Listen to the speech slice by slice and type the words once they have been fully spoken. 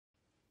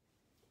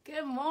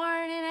Good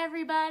morning,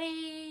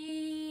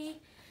 everybody.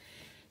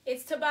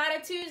 It's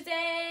Tabata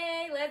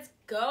Tuesday. Let's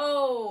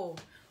go.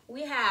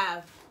 We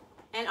have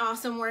an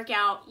awesome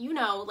workout. You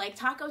know, like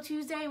Taco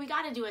Tuesday, we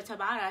got to do a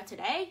Tabata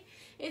today.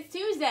 It's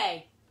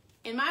Tuesday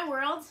in my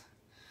world.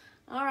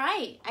 All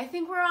right, I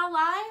think we're all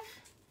live.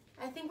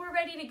 I think we're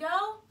ready to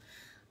go.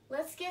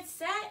 Let's get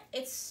set.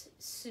 It's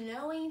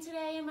snowing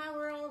today in my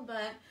world,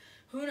 but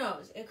who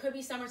knows? It could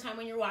be summertime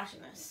when you're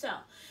watching this. So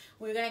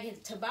we're going to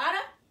get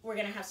Tabata. We're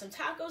going to have some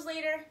tacos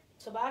later.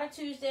 Tabata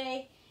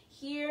Tuesday.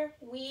 Here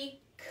we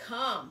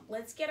come.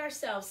 Let's get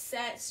ourselves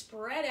set,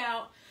 spread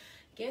out,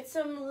 get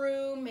some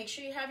room. Make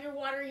sure you have your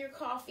water, your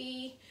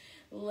coffee.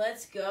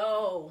 Let's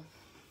go.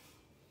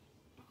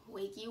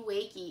 Wakey,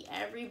 wakey,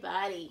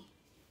 everybody.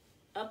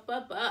 Up,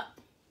 up, up.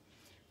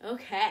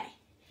 Okay.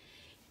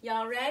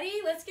 Y'all ready?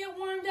 Let's get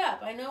warmed up.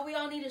 I know we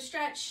all need to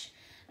stretch.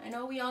 I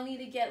know we all need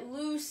to get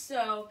loose,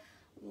 so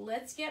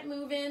let's get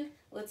moving.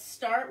 Let's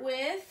start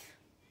with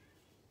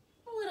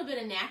a little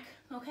bit of neck,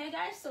 okay,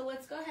 guys? So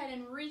let's go ahead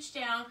and reach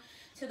down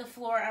to the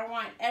floor. I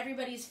want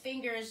everybody's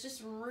fingers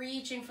just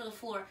reaching for the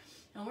floor.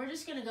 And we're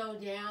just gonna go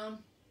down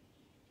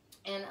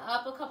and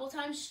up a couple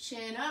times.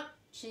 Chin up,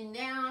 chin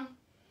down.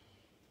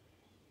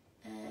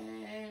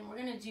 And we're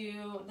gonna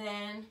do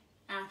then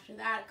after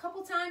that a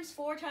couple times,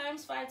 4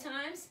 times, 5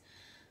 times.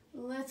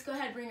 Let's go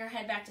ahead, bring our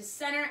head back to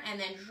center and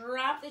then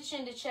drop the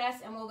chin to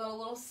chest, and we'll go a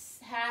little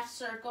half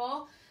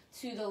circle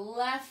to the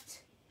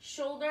left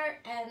shoulder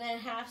and then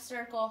half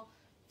circle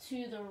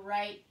to the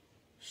right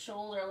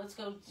shoulder. Let's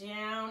go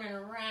down and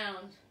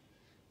around,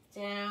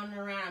 down and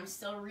around. I'm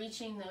still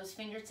reaching those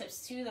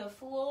fingertips to the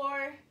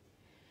floor.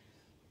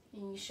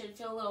 And you should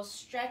feel a little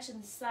stretch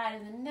in the side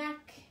of the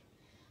neck.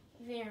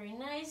 Very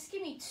nice.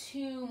 Give me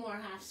 2 more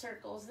half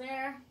circles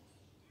there.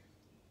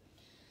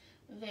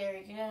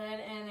 Very good.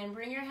 And then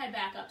bring your head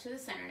back up to the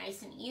center,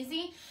 nice and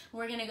easy.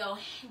 We're gonna go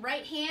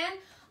right hand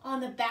on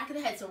the back of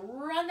the head. So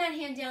run that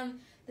hand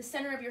down the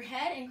center of your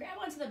head and grab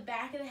onto the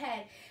back of the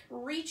head.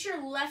 Reach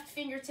your left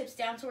fingertips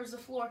down towards the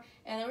floor,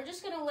 and then we're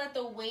just gonna let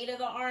the weight of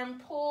the arm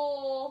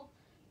pull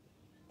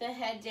the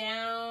head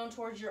down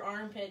towards your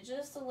armpit,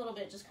 just a little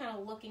bit, just kind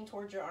of looking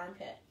towards your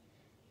armpit.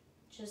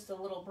 Just a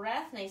little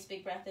breath, nice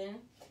big breath in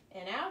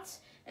and out,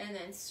 and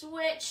then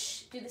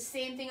switch. Do the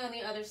same thing on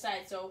the other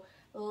side. So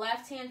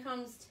left hand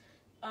comes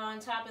on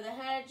top of the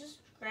head, just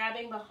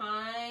grabbing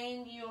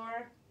behind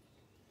your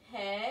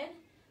head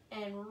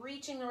and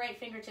reaching the right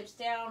fingertips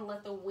down.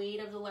 Let the weight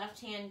of the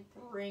left hand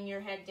bring your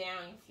head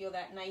down. You feel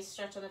that nice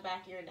stretch on the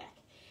back of your neck.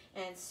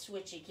 And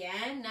switch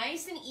again.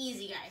 Nice and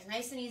easy, guys.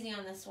 Nice and easy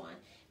on this one.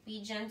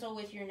 Be gentle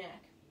with your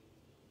neck.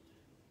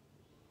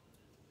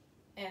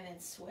 And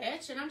then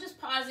switch. And I'm just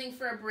pausing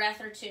for a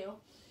breath or 2.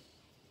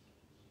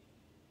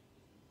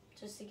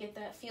 Just to get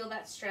that, feel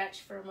that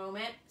stretch for a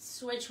moment.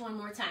 Switch one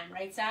more time.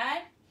 Right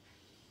side.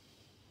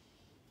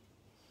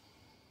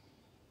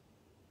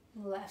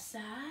 Left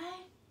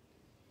side.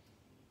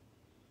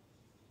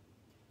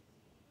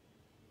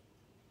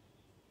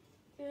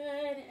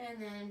 Good.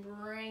 And then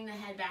bring the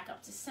head back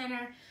up to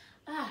center.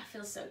 Ah,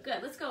 feels so good.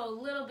 Let's go a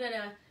little bit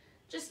of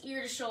just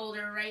ear to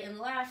shoulder, right and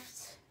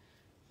left.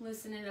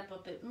 Loosen it up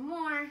a bit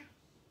more.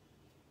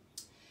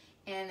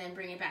 And then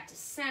bring it back to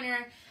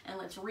center. And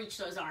let's reach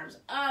those arms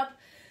up.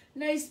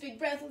 Nice big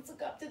breath. Let's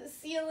look up to the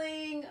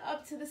ceiling,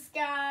 up to the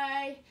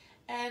sky.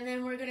 And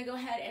then we're gonna go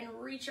ahead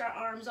and reach our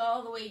arms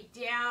all the way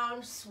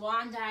down.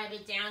 Swan dive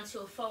it down to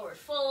a forward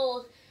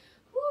fold.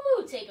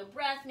 Woo, take a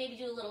breath, maybe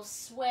do a little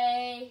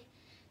sway.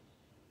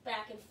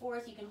 Back and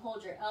forth, you can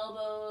hold your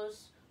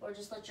elbows or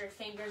just let your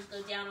fingers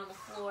go down on the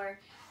floor.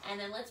 And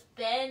then let's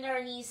bend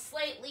our knees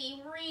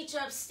slightly, reach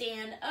up,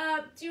 stand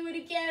up. Do it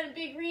again,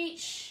 big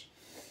reach.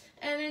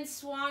 And then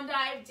swan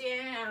dive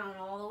down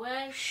all the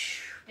way.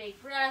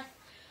 Big breath.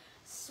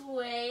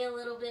 Sway a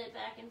little bit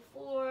back and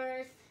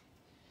forth.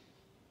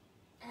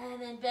 And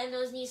then bend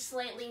those knees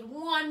slightly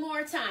one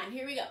more time.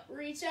 Here we go.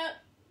 Reach up.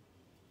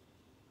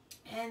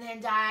 And then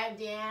dive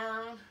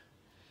down.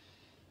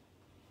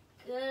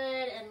 Good.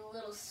 And a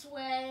little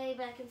sway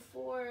back and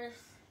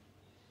forth.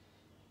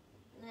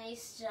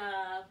 Nice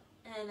job.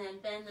 And then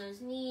bend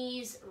those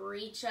knees.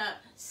 Reach up.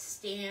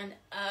 Stand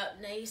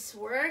up. Nice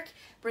work.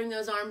 Bring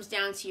those arms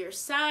down to your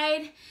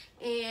side.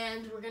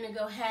 And we're going to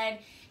go ahead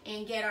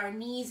and get our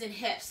knees and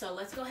hips. So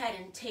let's go ahead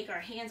and take our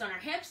hands on our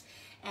hips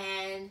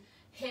and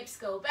hips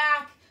go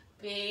back.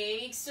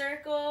 Big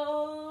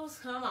circles.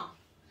 Come on.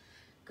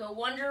 Go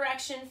one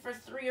direction for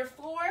 3 or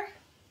 4.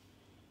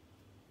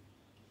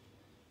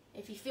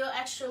 If you feel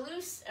extra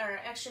loose or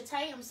extra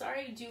tight, I'm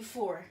sorry, do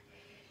 4.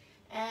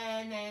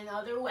 And then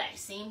other way.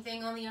 Same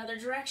thing on the other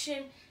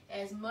direction.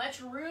 As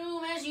much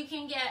room as you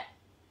can get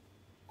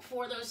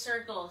for those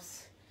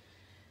circles.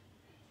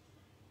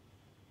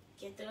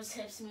 Get those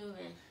hips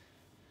moving.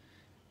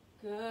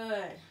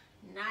 Good.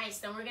 Nice.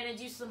 Then we're going to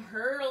do some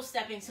hurdle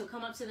stepping. So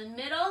come up to the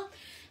middle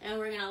and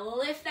we're going to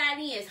lift that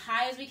knee as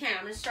high as we can.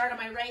 I'm going to start on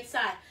my right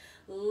side.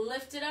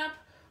 Lift it up,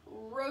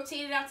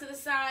 rotate it out to the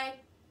side,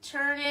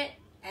 turn it,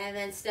 and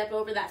then step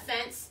over that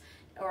fence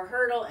or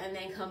hurdle, and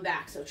then come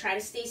back. So try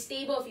to stay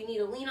stable. If you need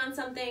to lean on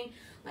something,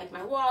 like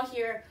my wall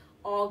here,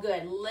 all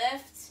good.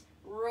 Lift,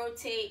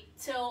 rotate,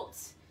 tilt,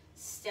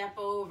 step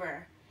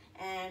over,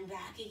 and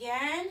back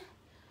again.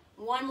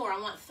 One more. I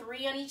want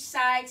 3 on each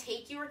side.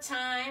 Take your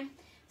time.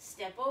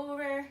 Step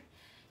over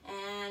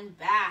and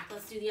back.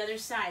 Let's do the other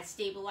side.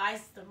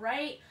 Stabilize the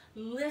right,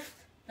 lift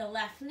the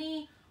left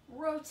knee,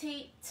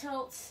 rotate,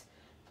 tilt,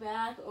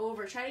 back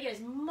over. Try to get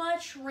as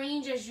much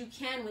range as you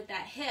can with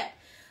that hip.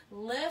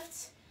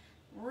 Lift,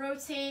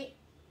 rotate,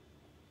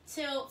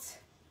 tilt,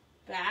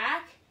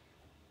 back,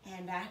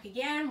 and back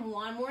again.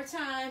 One more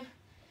time.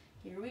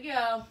 Here we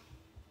go.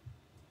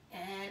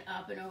 And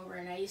up and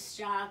over. Nice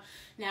job.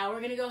 Now we're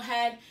going to go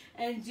ahead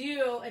and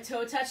do a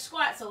toe touch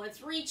squat. So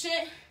let's reach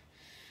it.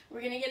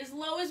 We're going to get as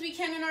low as we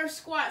can in our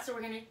squat. So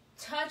we're going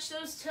to touch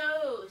those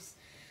toes.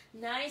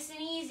 Nice and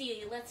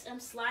easy. I'm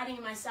sliding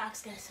in my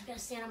socks, guys. I've got to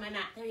stand on my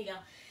mat. There you go.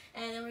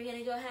 And then we're going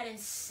to go ahead and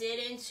sit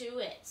into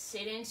it.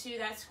 Sit into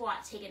that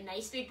squat. Take a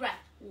nice big breath.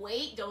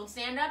 Wait. Don't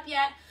stand up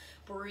yet.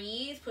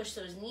 Breathe. Push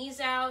those knees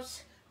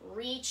out.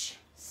 Reach.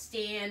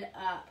 Stand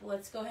up.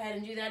 Let's go ahead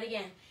and do that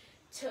again.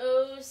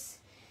 Toes.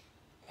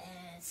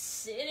 And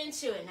sit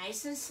into it.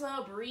 Nice and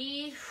slow.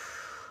 Breathe.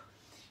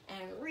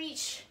 And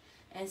reach.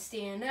 And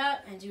stand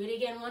up. And do it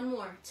again. One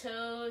more.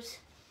 Toes.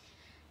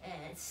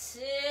 And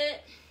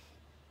sit.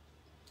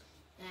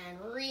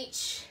 And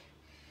reach.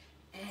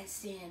 And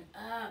stand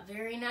up.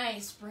 Very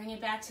nice. Bring it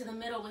back to the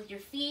middle with your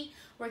feet.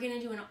 We're going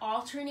to do an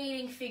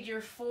alternating figure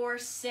 4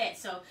 sit.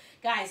 So,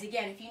 guys,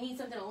 again, if you need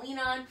something to lean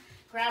on,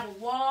 grab a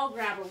wall,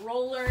 grab a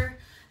roller.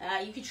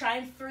 You can try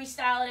and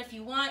freestyle it if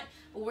you want.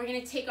 But we're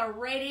going to take our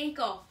right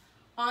ankle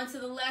onto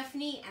the left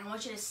knee, and I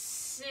want you to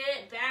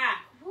sit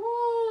back.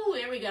 Woo!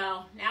 Here we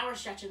go. Now we're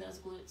stretching those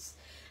glutes.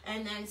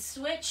 And then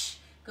switch.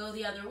 Go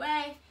the other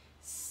way.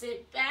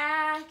 Sit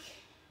back.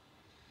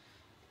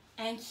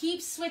 And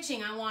keep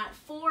switching. I want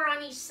 4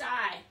 on each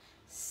side.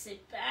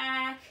 Sit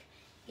back.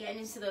 Getting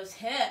into those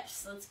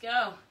hips. Let's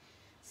go.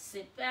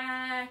 Sit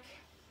back.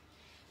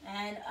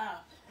 And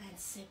up. And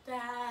sit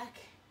back.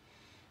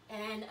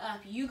 And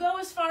up. You go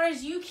as far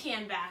as you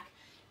can back.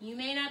 You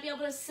may not be able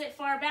to sit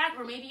far back,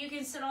 or maybe you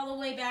can sit all the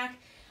way back,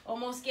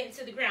 almost getting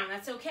to the ground.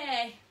 That's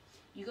okay.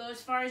 You go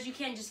as far as you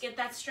can. Just get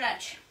that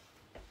stretch.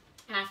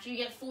 After you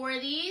get 4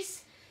 of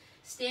these,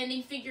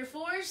 standing figure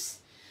 4s,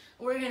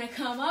 we're going to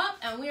come up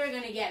and we are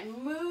going to get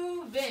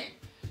moving.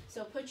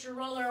 So put your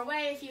roller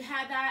away if you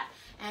had that,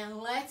 and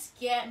let's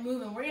get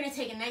moving. We're going to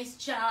take a nice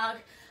jog,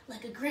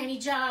 like a granny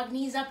jog,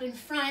 knees up in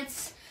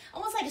front,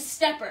 almost like a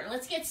stepper.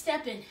 Let's get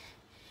stepping.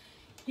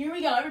 Here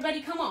we go.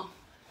 Everybody come on.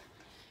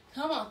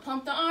 Come on.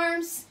 Pump the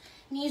arms.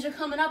 Knees are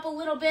coming up a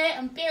little bit.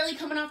 I'm barely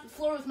coming off the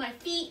floor with my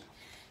feet.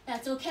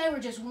 That's okay. We're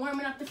just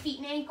warming up the feet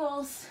and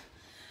ankles.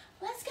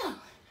 Let's go.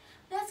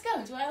 Let's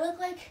go. Do I look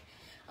like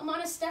I'm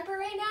on a stepper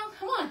right now?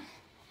 Come on.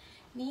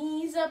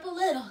 Knees up a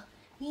little.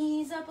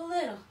 Knees up a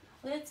little.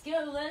 Let's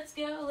go. Let's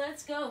go.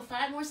 Let's go.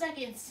 5 more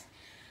seconds.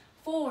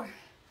 4,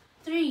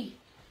 3,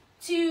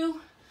 2,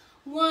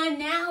 1.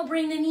 Now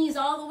bring the knees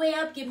all the way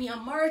up. Give me a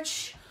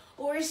march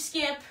or a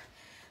skip.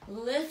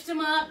 Lift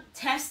them up,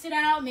 test it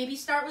out. Maybe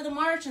start with a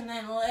march, and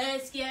then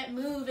let's get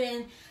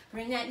moving.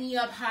 Bring that knee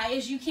up high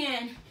as you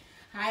can.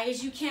 High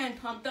as you can.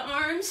 Pump the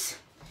arms.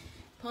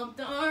 Pump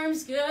the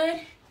arms.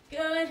 Good,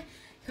 good.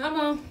 Come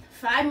on.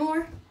 5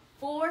 more.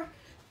 4,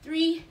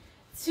 3,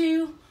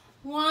 2,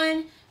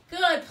 1.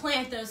 Good.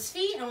 Plant those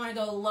feet. I want to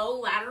go low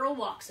lateral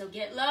walk. So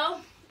get low.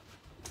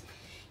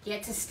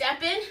 Get to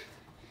stepping.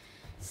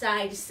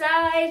 Side to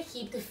side.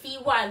 Keep the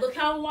feet wide. Look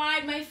how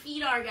wide my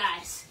feet are,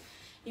 guys.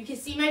 You can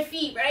see my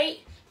feet, right?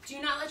 Do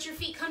not let your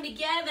feet come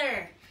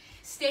together.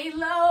 Stay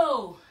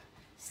low.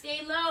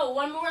 Stay low.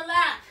 1 more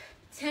lap.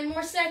 10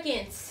 more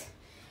seconds.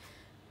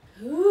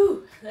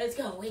 Ooh, let's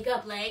go. Wake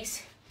up,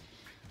 legs.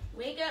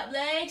 Wake up,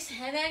 legs.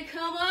 And then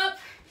come up.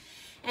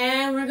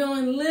 And we're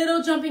going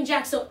little jumping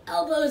jacks. So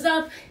elbows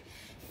up,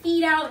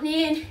 feet out and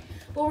in.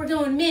 But we're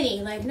going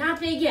mini, like not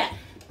big yet.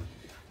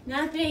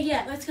 Not big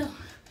yet. Let's go.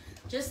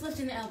 Just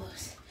lifting the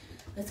elbows.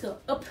 Let's go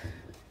up,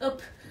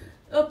 up,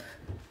 up,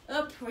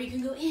 up, or you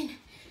can go in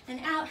and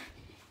out,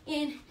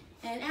 in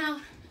and out.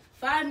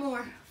 5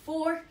 more.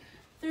 4,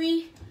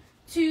 3,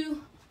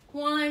 2,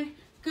 1.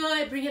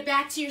 Good. Bring it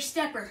back to your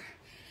stepper.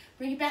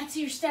 Bring it back to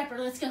your stepper.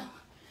 Let's go.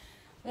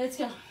 Let's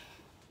go.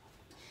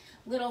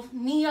 Little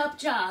knee up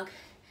jog.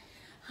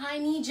 High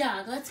knee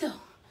jog. Let's go.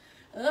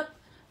 Up,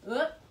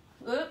 up,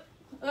 up,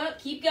 up.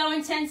 Keep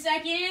going. 10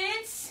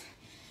 seconds.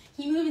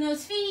 Keep moving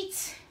those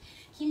feet.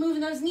 Keep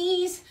moving those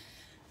knees.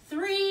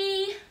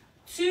 3,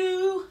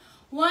 2,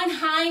 1.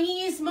 High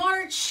knees,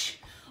 march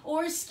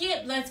or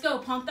skip. Let's go.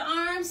 Pump the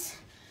arms.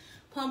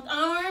 Pump the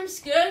arms.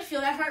 Good.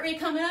 Feel that heart rate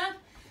coming up.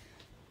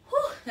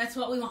 Whew. That's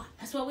what we want.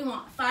 That's what we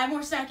want. 5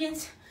 more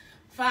seconds.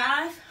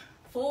 5,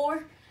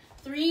 4,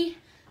 3,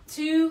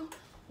 2,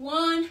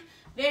 1.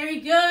 Very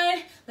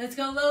good. Let's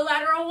go low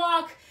lateral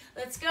walk.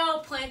 Let's go.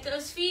 Plant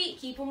those feet.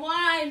 Keep them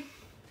wide.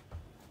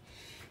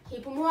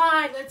 Keep them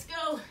wide. Let's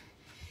go.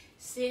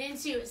 Sit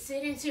into it.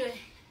 Sit into it.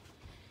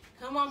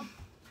 Come on.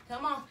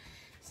 Come on.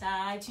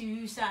 Side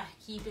to side.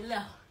 Keep it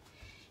low.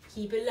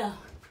 Keep it low.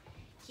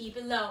 Keep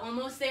it low.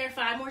 Almost there.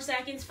 5 more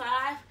seconds.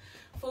 5,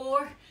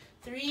 4,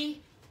 3,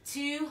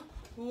 2,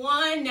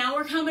 1. Now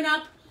we're coming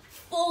up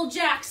full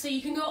jack. So you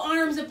can go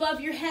arms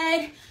above your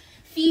head,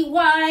 feet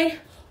wide,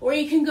 or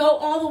you can go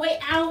all the way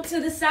out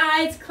to the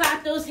sides.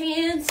 Clap those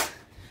hands.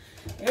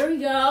 There we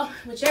go.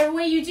 Whichever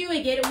way you do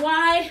it, get it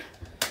wide.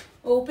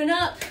 Open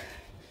up.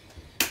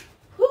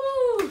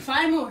 Woo!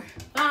 5 more.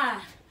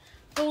 5,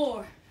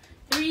 4,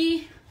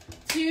 3,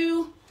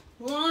 2,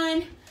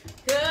 1.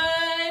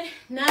 Good.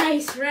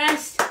 Nice.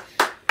 Rest.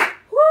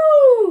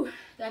 Woo!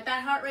 Got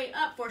that heart rate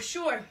up for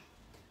sure.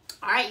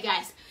 All right, you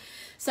guys.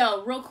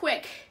 So real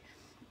quick.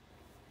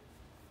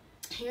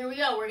 Here we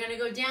go. We're going to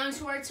go down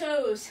to our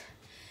toes.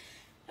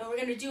 And we're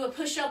going to do a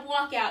push-up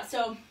walkout.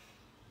 So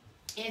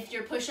if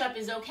your push-up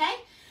is okay,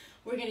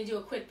 we're going to do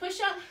a quick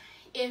push-up.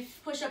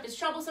 If push-up is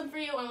troublesome for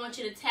you, I want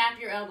you to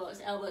tap your elbows,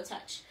 elbow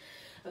touch.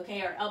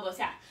 Okay, or elbow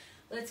tap.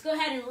 Let's go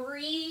ahead and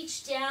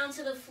reach down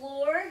to the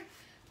floor.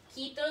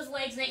 Keep those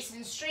legs nice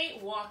and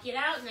straight. Walk it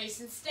out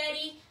nice and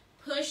steady.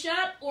 Push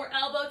up or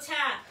elbow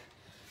tap.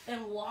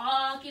 Then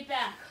walk it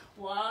back,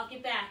 walk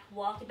it back,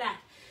 walk it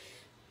back.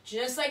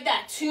 Just like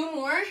that. 2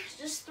 more,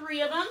 just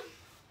 3 of them.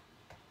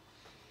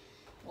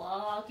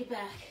 Walk it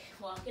back,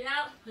 walk it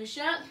out, push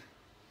up,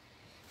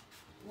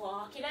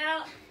 walk it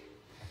out.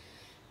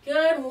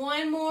 Good,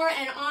 1 more,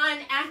 and on,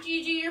 after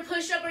you do your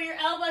push-up or your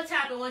elbow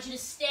tap, I want you to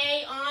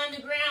stay on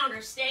the ground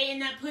or stay in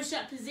that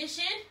push-up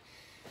position.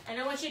 And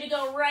I want you to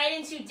go right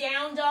into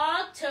down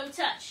dog, toe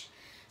touch.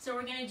 So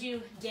we're gonna do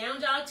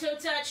down dog, toe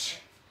touch.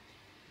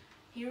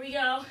 Here we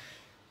go.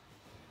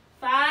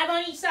 5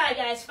 on each side,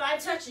 guys,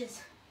 5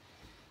 touches.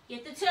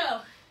 Get the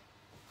toe,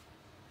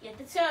 get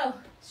the toe.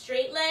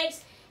 Straight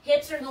legs,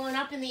 hips are going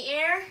up in the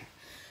air.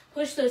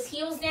 Push those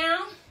heels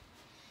down.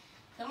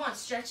 Come on,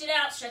 stretch it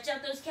out. Stretch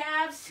out those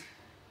calves.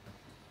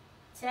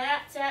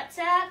 Tap, tap,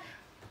 tap.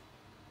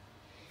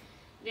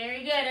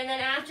 Very good. And then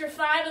after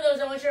 5 of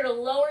those, I want you to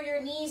lower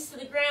your knees to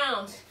the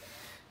ground.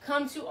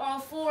 Come to all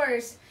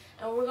fours.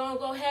 And we're going to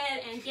go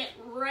ahead and get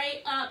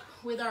right up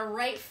with our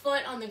right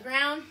foot on the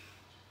ground.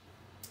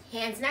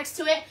 Hands next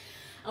to it.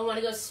 I want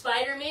to go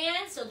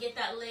Spider-Man, so get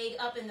that leg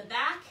up in the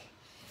back.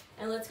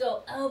 And let's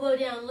go elbow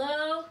down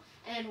low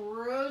and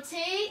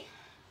rotate.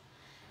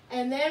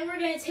 And then we're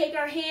going to take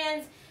our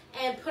hands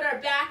and put our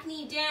back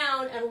knee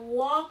down and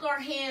walk our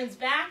hands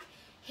back.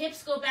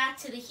 Hips go back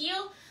to the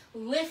heel.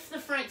 Lift the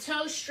front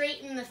toe,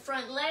 straighten the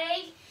front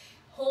leg.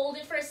 Hold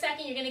it for a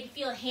second. You're going to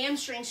feel a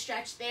hamstring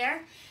stretch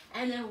there.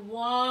 And then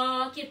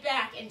walk it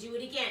back and do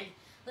it again.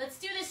 Let's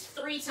do this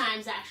 3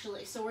 times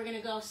actually. So we're going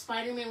to go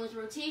Spider-Man with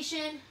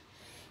rotation.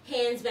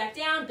 Hands back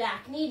down,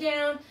 back knee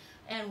down,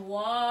 and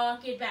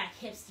walk it back.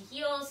 Hips to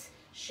heels.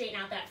 Straighten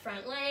out that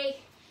front leg.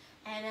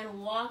 And then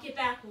walk it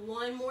back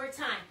 1 more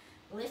time.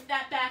 Lift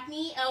that back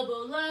knee,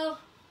 elbow low,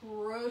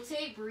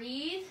 rotate,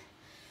 breathe,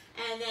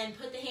 and then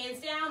put the hands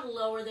down,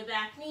 lower the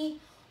back knee,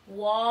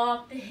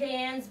 walk the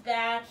hands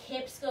back,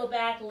 hips go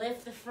back,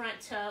 lift the front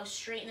toe,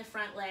 straighten the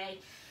front leg,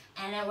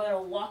 and then we're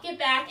going to walk it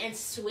back and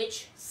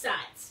switch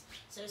sides.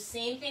 So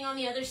same thing on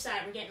the other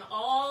side. We're getting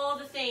all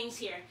the things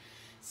here.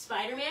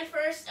 Spider-Man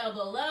first,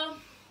 elbow low,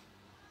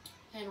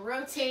 and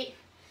rotate,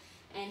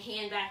 and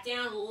hand back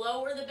down,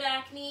 lower the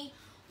back knee,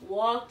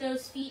 walk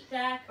those feet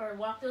back, or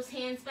walk those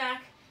hands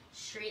back,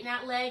 straighten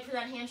that leg for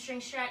that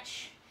hamstring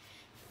stretch.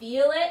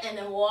 Feel it, and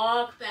then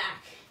walk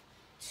back.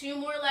 2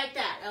 more like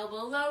that.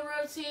 Elbow low,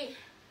 rotate.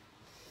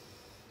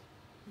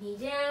 Knee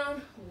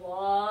down,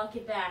 walk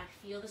it back.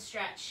 Feel the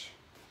stretch.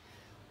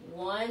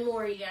 1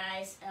 more, you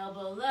guys.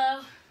 Elbow low.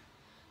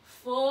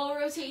 Full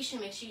rotation.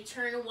 Make sure you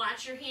turn and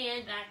watch your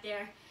hand back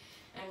there.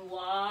 And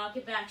walk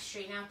it back.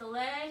 Straighten out the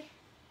leg.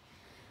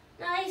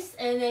 Nice.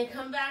 And then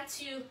come back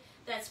to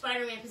that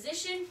Spider-Man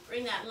position.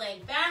 Bring that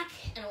leg back.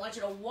 And I want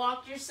you to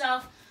walk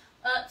yourself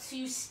up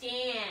to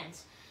stand.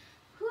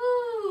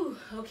 Whoo.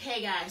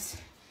 Okay, guys.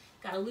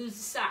 Gotta lose the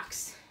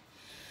socks.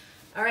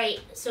 All right,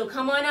 so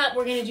come on up.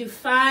 We're gonna do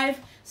 5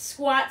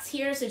 squats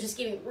here. So just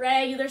giving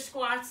regular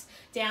squats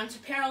down to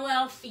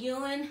parallel,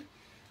 feeling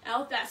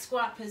out that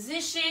squat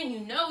position. You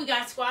know we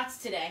got squats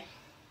today.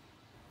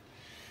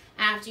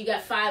 After you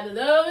got 5 of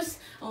those,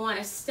 I want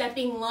a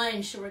stepping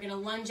lunge. So we're gonna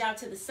lunge out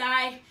to the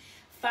side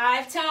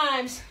 5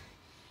 times.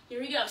 Here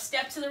we go,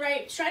 step to the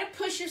right. Try to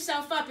push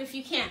yourself up if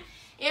you can.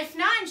 If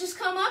not, just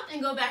come up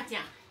and go back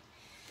down.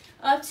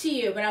 Up to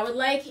you, but I would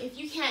like, if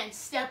you can,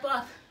 step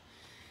up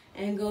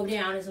and go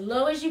down as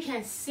low as you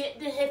can.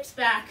 Sit the hips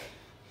back.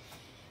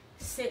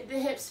 Sit the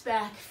hips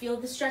back. Feel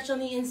the stretch on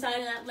the inside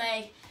of that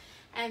leg.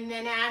 And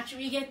then after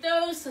we get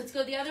those, let's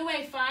go the other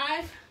way.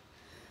 5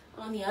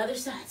 on the other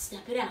side.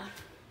 Step it out.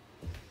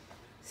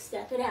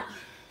 Step it out.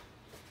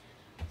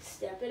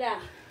 Step it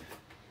out.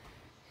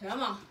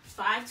 Come on.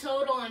 5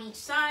 total on each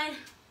side.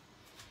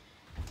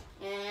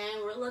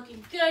 And we're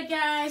looking good,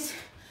 guys.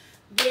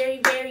 Very,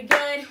 very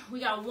good.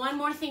 We got 1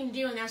 more thing to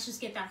do, and that's just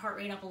get that heart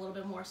rate up a little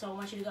bit more. So I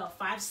want you to go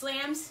 5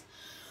 slams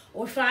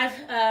or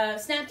 5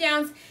 snap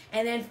downs,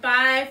 and then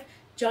 5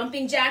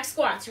 jumping jack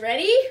squats.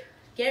 Ready?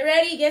 Get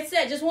ready, get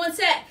set. Just one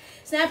set.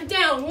 Snap it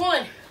down.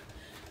 1,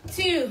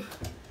 2,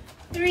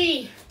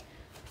 3,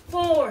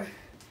 4,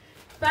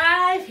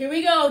 5. Here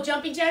we go.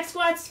 Jumping jack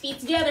squats. Feet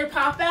together.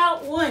 Pop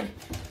out. 1,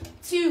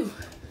 2,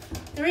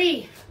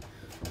 3,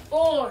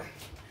 4,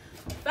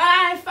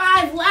 5.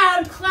 5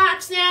 loud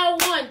claps now.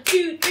 1,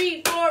 2,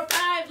 3, 4,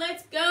 5.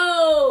 Let's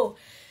go.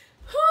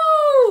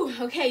 Whoo.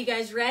 Okay, you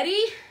guys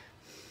ready?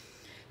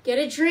 Get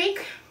a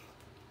drink.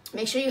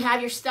 Make sure you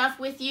have your stuff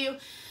with you.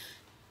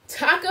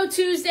 Taco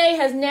Tuesday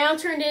has now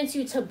turned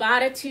into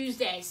Tabata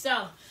Tuesday.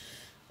 So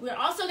we're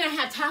also going to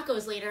have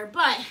tacos later,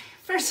 but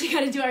first we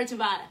got to do our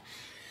Tabata.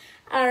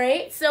 All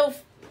right, so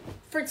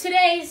for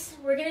today's,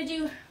 we're going to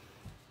do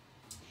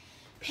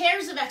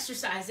pairs of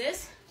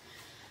exercises.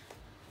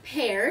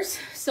 Pairs.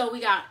 So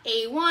we got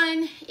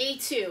A1,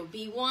 A2,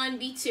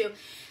 B1, B2.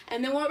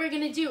 And then what we're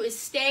going to do is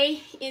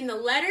stay in the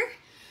letter.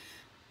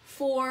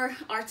 For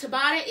our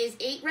Tabata is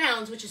 8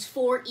 rounds, which is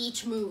 4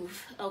 each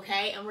move,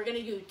 okay? And we're going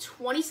to do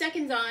 20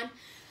 seconds on,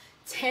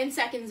 10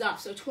 seconds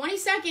off. So 20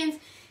 seconds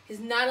is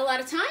not a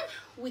lot of time.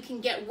 We can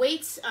get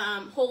weights,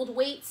 hold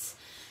weights.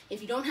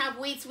 If you don't have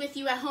weights with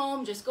you at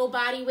home, just go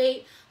body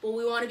weight. But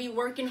we want to be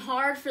working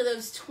hard for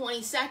those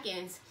 20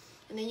 seconds.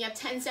 And then you have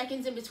 10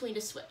 seconds in between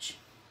to switch.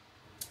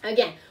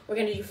 Again, we're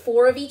going to do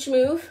 4 of each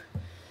move.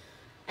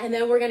 And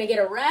then we're going to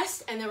get a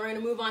rest. And then we're going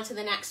to move on to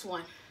the next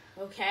one,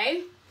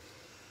 okay?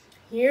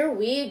 Here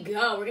we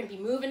go. We're going to be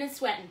moving and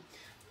sweating.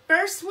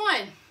 First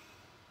one,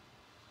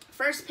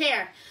 first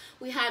pair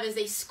we have is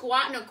a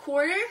squat and a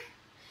quarter.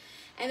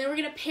 And then we're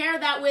going to pair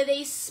that with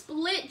a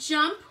split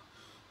jump.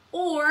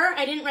 Or,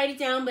 I didn't write it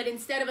down, but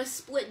instead of a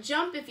split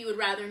jump, if you would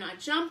rather not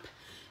jump,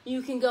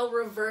 you can go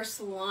reverse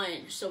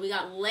lunge. So we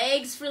got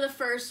legs for the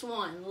first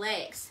one.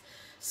 Legs.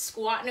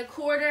 Squat and a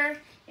quarter.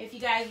 If you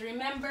guys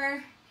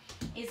remember,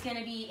 it's going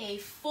to be a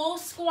full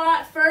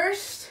squat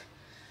first.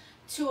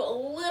 To a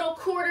little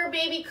quarter,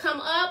 baby,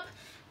 come up,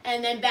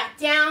 and then back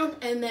down,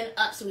 and then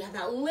up. So we have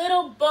that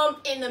little bump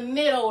in the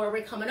middle where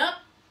we're coming up,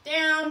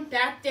 down,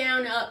 back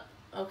down, up,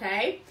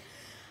 okay?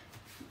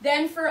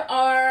 Then for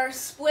our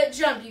split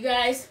jump, you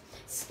guys,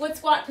 split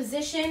squat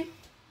position.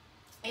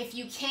 If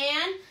you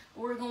can,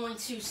 we're going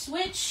to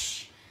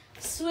switch,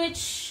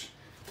 switch,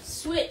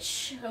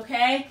 switch,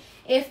 okay?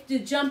 If the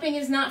jumping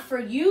is not for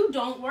you,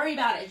 don't worry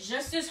about it. It's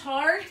just as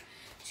hard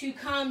to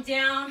come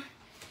down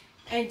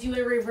and do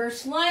a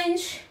reverse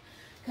lunge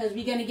because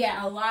we're going to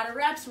get a lot of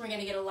reps and we're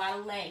going to get a lot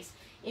of legs.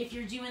 If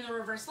you're doing the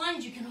reverse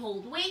lunge, you can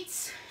hold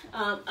weights,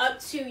 up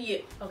to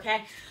you,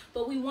 okay?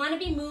 But we want to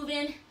be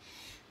moving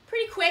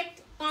pretty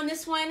quick on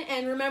this one,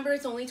 and remember,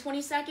 it's only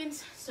 20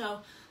 seconds,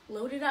 so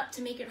load it up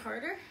to make it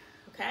harder,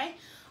 okay?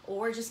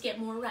 Or just get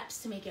more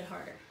reps to make it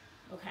harder,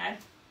 okay?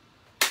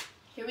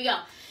 Here we go.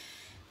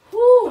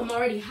 Whoo, I'm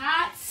already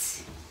hot.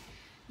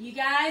 You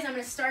guys, I'm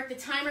going to start the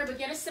timer, but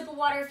get a sip of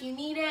water if you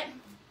need it.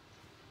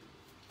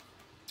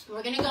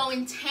 We're going to go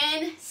in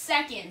 10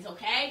 seconds,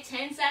 okay?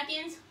 10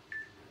 seconds.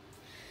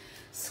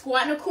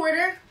 Squat and a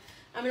quarter.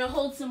 I'm going to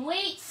hold some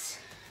weights.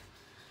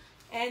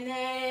 And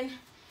then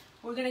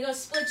we're going to go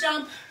split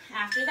jump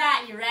after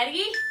that. You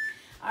ready?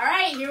 All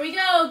right, here we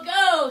go.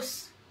 Go.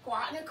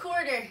 Squat and a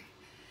quarter.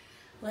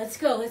 Let's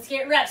go. Let's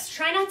get reps.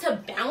 Try not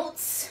to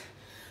bounce.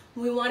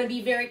 We want to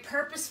be very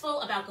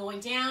purposeful about going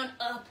down,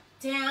 up,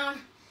 down,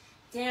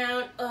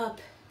 down, up,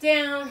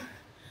 down,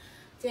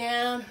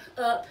 down,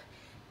 up,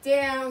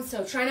 down.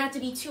 So try not to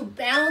be too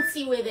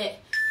bouncy with it.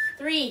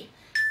 3,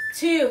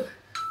 2,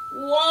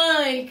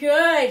 1.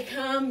 Good.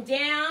 Come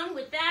down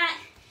with that.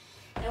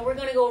 And we're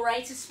going to go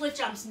right to split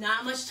jumps.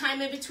 Not much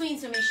time in between,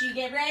 so make sure you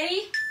get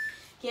ready.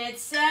 Get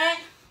set.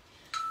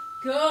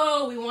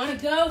 Go. We want to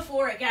go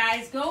for it,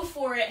 guys. Go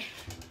for it.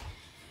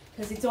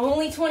 Because it's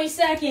only 20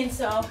 seconds,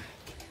 so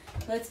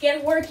let's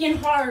get working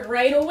hard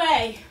right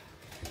away.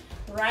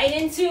 Right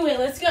into it.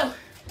 Let's go.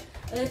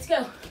 Let's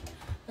go.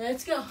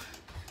 Let's go.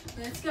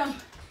 Let's go.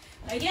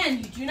 Again,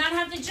 you do not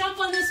have to jump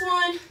on this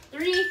one.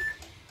 3,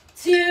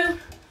 2,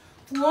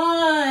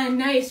 1.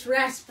 Nice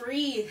rest.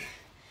 Breathe.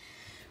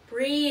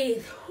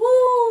 Breathe.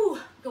 Whoo.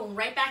 Going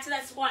right back to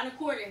that squat and a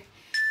quarter.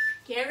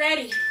 Get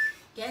ready.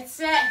 Get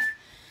set.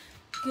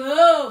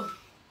 Go.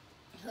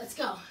 Let's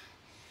go.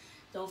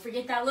 Don't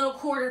forget that little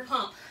quarter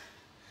pump.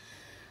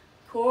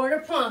 Quarter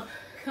pump.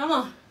 Come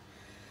on.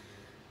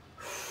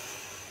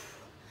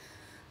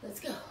 Let's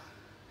go.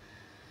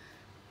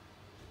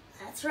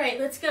 That's right.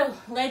 Let's go.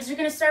 Legs are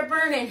going to start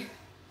burning.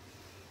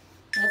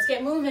 Let's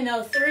get moving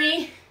though.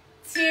 3,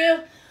 2,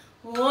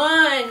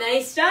 1.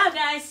 Nice job,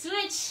 guys.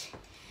 Switch.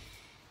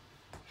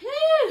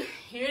 Whew.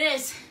 Here it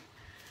is.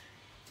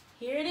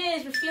 Here it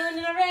is. We're feeling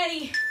it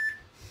already.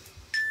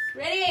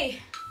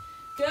 Ready?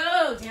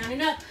 Go. Down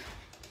and up.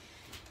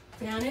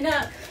 Down and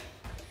up.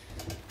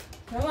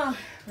 Come on.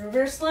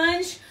 Reverse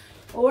lunge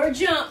or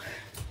jump.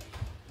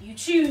 You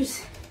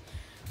choose.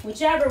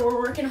 Whichever,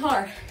 we're working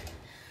hard.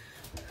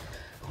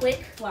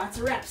 Quick, lots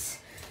of reps.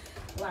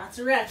 Lots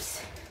of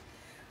reps.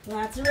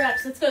 Lots of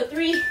reps. Let's go.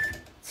 3,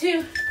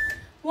 2,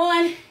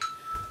 1.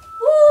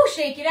 Woo,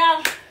 shake it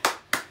out.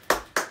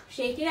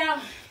 Shake it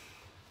out.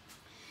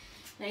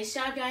 Nice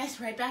job,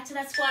 guys. Right back to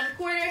that squatted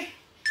quarter.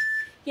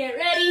 Get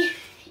ready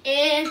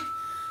and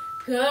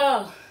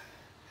go.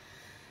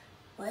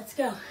 Let's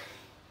go.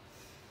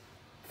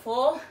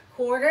 Full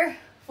quarter,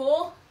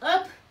 full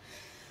up,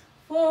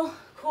 full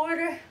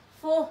quarter,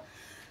 full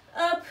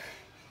up.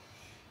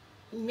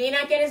 You may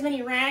not get as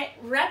many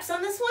reps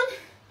on this one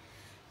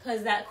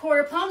because that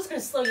quarter pump is going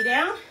to slow you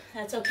down.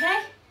 That's okay.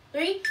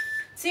 3,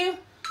 2,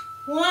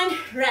 1,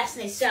 rest.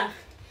 Nice job.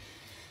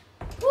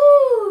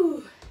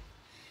 Woo!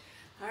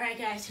 All right,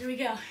 guys, here we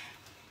go.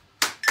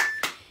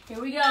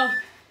 Here we go.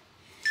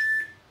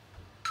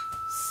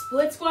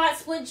 Split squat,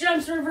 split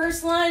jumps,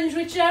 reverse lunge,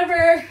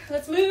 whichever.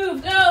 Let's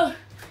move, go.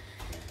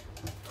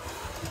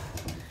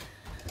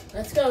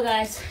 Let's go,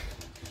 guys.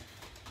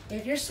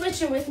 If you're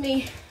switching with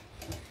me,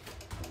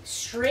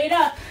 straight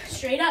up,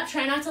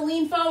 try not to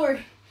lean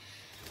forward.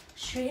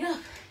 Straight up,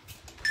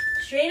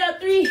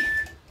 3,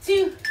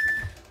 2,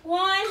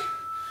 1.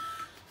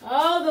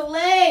 Oh, the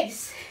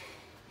legs.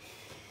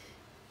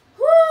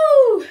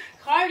 Woo!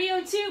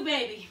 Cardio too,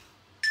 baby.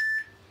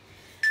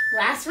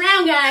 Last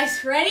round,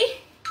 guys. Ready?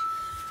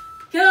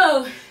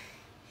 Go.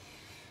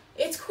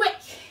 It's quick.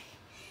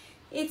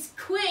 It's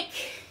quick.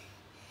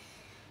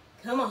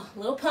 Come on,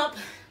 little pump,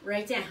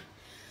 right down.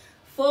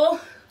 Full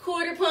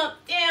quarter pump,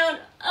 down,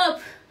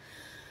 up.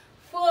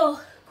 Full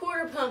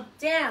quarter pump,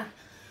 down,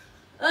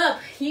 up.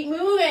 Keep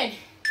moving.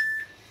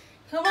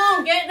 Come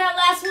on, get that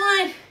last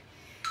one.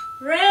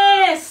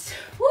 Rest.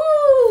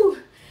 Woo!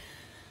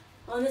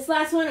 On this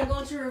last one, I'm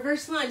going to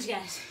reverse lunge,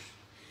 guys.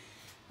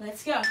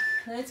 Let's go.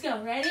 Let's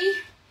go. Ready?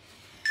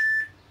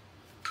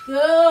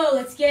 Go.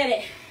 Let's get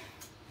it.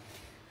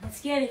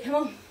 Let's get it. Come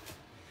on.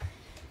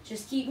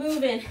 Just keep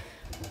moving.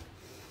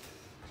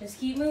 Just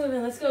keep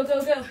moving. Let's go,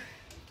 go, go.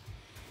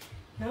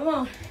 Come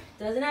on.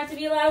 Doesn't have to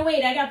be a lot of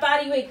weight. I got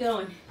body weight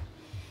going.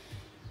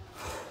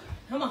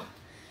 Come on.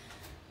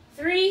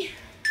 3,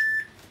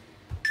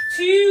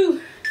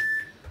 2,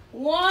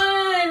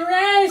 1.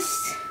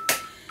 Rest.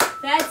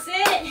 That's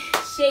it.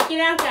 Shake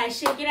it out, guys.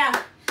 Shake it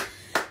out.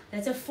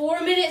 That's a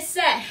 4-minute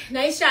set.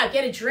 Nice job.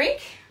 Get a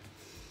drink.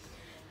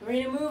 We're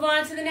going to move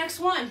on to the next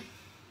one.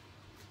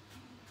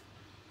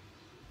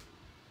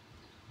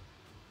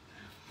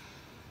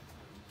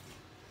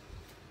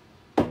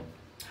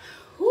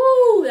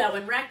 Woo, that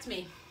one wrecked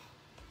me.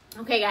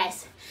 Okay,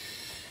 guys.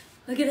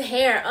 Look at the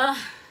hair.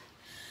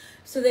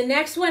 So the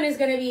next one is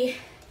going to be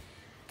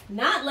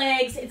not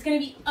legs. It's going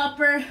to be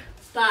upper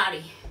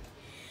body.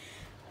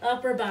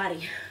 Upper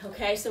body.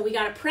 Okay, so we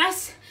got a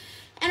press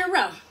and a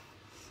row.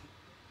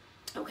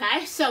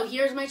 Okay, so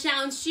here's my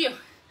challenge to you.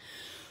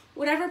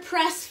 Whatever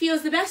press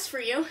feels the best for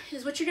you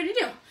is what you're going to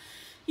do.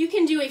 You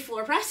can do a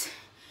floor press.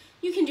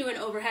 You can do an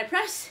overhead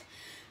press.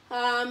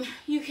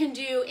 You can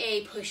do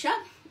a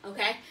push-up.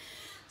 Okay,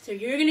 so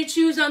you're going to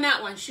choose on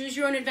that one. Choose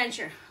your own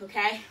adventure.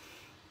 Okay,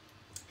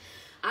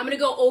 I'm going to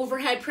go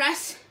overhead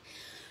press.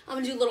 I'm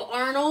going to do a little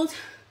Arnold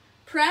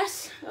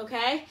press.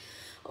 Okay,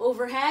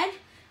 overhead.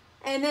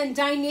 And then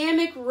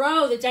dynamic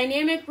row. The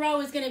dynamic row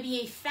is going to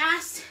be a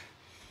fast,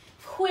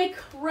 quick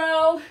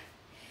row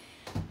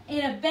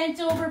in a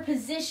bent over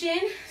position.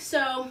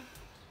 So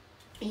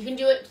you can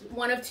do it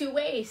one of 2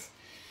 ways.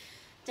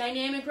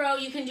 Dynamic row,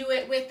 you can do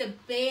it with the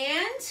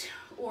band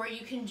or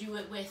you can do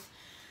it with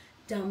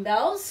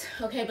dumbbells.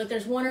 Okay, but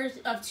there's one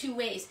of 2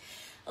 ways.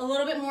 A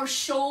little bit more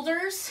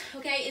shoulders,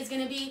 okay, is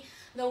going to be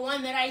the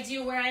one that I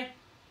do where I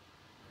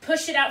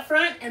push it out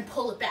front and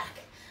pull it back.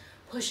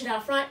 Push it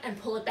out front and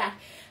pull it back.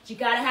 You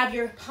got to have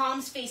your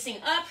palms facing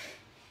up,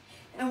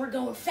 and we're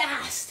going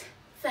fast,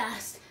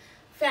 fast,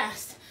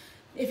 fast.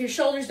 If your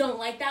shoulders don't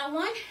like that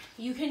one,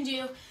 you can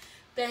do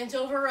bent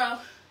over row,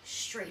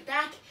 straight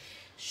back,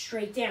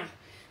 straight down.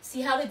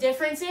 See how the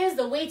difference is?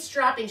 The weight's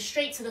dropping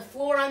straight to the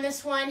floor on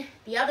this one.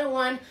 The other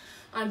one,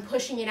 I'm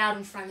pushing it out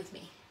in front of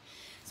me.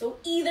 So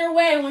either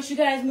way, I want you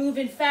guys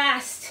moving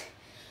fast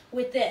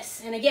with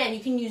this. And again, you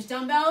can use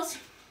dumbbells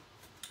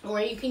or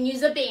you can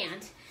use a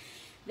band.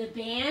 The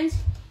band,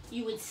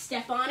 you would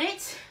step on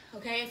it,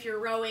 okay, if you're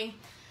rowing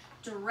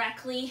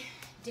directly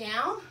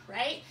down,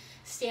 right?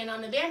 Stand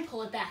on the band,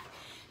 pull it back.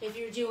 If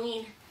you're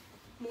doing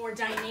more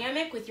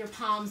dynamic with your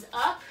palms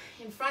up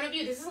in front of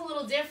you, this is a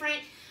little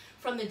different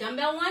from the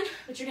dumbbell one,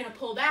 but you're gonna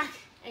pull back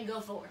and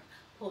go forward.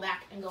 Pull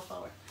back and go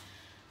forward.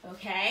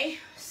 Okay,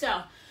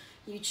 so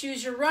you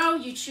choose your row,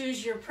 you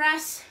choose your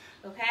press,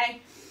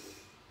 okay?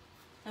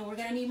 And we're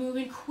gonna be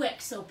moving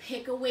quick, so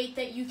pick a weight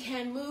that you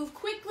can move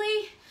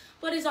quickly,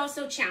 but is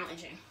also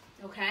challenging,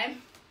 okay?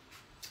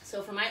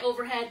 So for my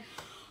overhead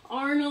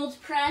Arnold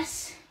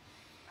press,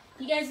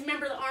 you guys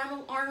remember the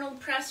Arnold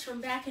press from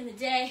back in the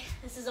day?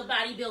 This is a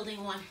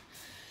bodybuilding one.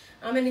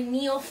 I'm gonna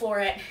kneel for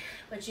it,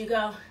 but you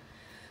go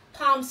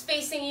palms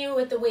facing you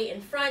with the weight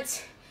in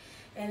front,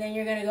 and then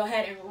you're gonna go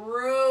ahead and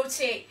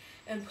rotate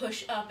and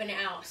push up and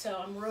out. So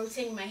I'm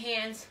rotating my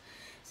hands,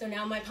 so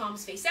now my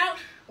palms face out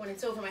when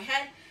it's over my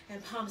head,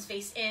 and palms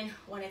face in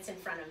when it's in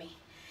front of me.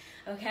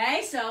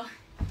 Okay, so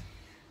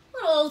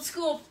little old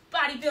school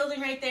bodybuilding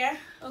right there.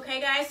 Okay,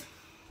 guys?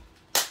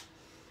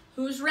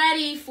 Who's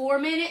ready? 4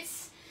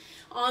 minutes.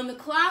 On the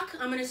clock,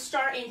 I'm gonna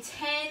start in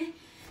 10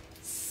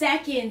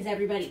 seconds,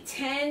 everybody.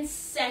 10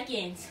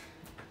 seconds.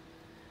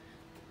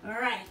 All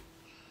right.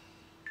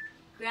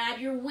 Grab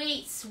your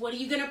weights. What are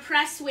you gonna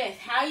press with?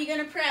 How are you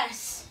gonna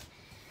press?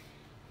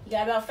 You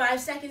got about 5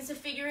 seconds to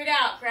figure it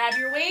out. Grab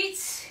your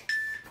weights.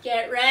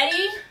 Get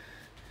ready.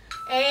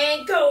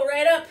 And go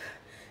right up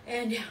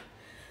and down.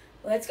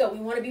 Let's go. We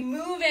want to be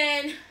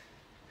moving.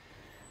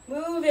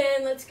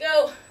 Moving. Let's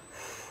go.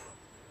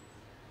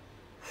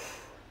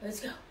 Let's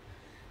go.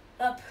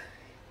 Up.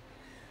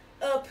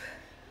 Up.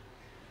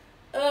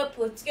 Up.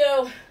 Let's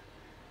go.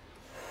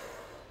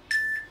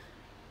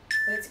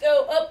 Let's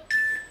go. Up.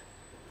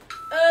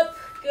 Up.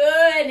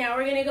 Good. Now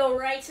we're going to go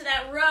right to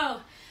that row.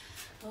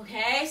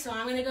 Okay, so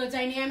I'm going to go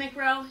dynamic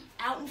row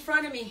out in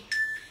front of me.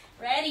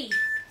 Ready,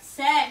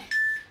 set,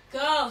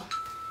 go.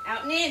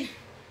 Out and in.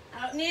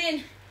 Out and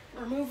in.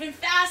 We're moving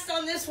fast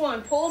on this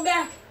one. Pull them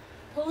back.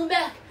 Pull them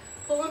back.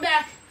 Pull them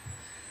back.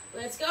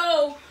 Let's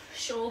go.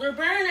 Shoulder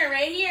burner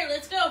right here.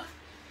 Let's go.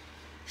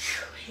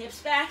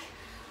 Hips back.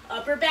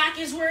 Upper back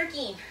is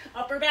working.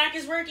 Upper back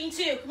is working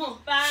too. Come on.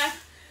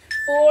 5,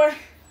 4,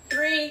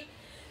 3,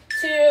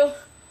 2,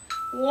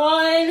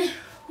 1.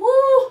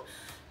 Woo.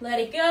 Let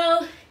it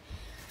go.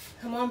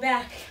 Come on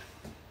back.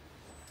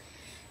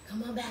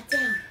 Come on back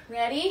down.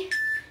 Ready,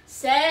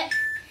 set,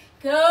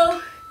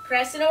 go.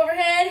 Press it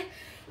overhead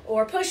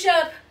or push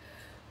up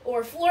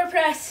or floor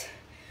press,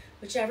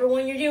 whichever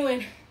one you're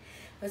doing.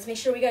 Let's make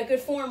sure we got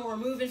good form. We're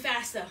moving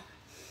fast though.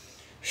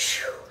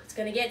 It's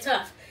gonna get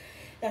tough.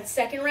 That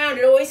second round,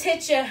 it always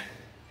hits you.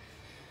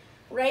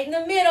 Right in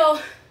the middle.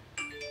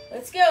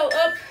 Let's go.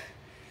 Up,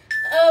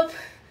 up,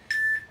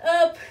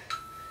 up.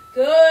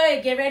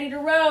 Good. Get ready to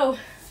row.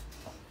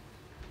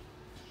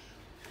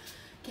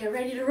 Get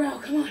ready to row.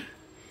 Come on.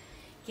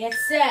 Get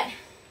set.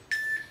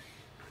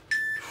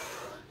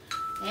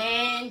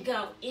 And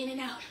go. In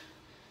and out.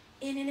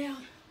 In and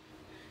out.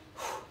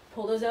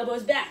 Pull those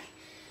elbows back.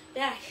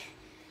 Back.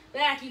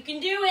 Back. You can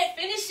do it.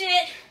 Finish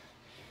it.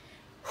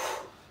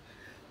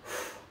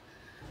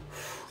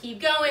 Keep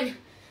going.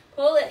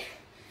 Pull it.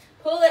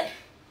 Pull it.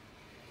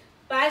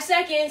 5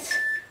 seconds.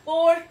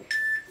 4,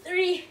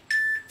 3,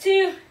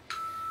 2.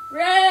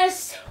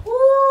 Rest.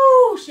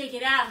 Woo. Shake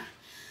it out.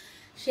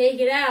 Shake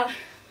it out.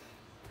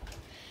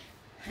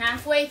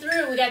 Halfway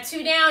through. We got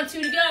 2 down,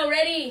 2 to go.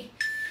 Ready,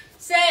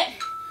 set,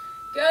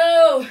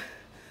 go.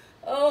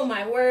 Oh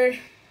my word.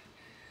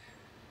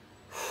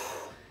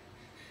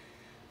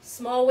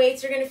 Small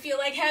weights are going to feel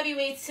like heavy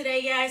weights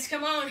today, guys.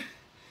 Come on.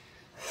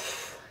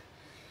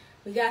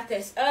 We got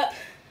this. Up.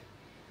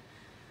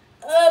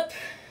 Up.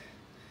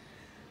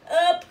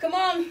 Up. Come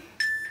on.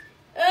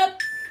 Up.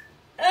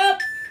 Up.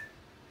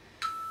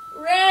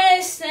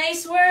 Rest.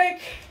 Nice work.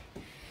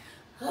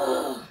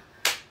 Oh.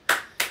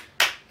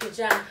 Good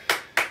job.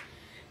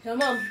 Come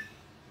on.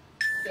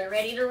 Get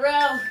ready to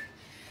row.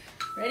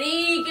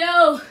 Ready,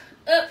 go.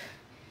 Up.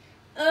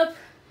 Up.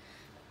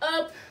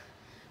 Up.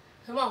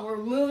 Come on, we're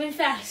moving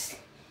fast.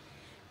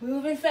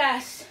 Moving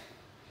fast.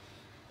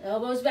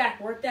 Elbows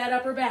back. Work that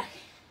upper back.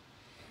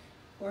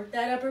 Work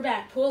that upper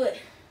back. Pull it.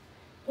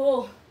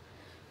 Pull.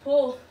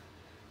 Pull.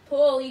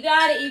 Pull. You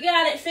got it. You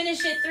got it.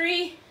 Finish it.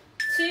 3,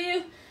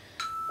 2,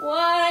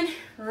 1.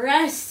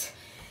 Rest.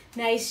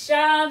 Nice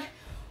job.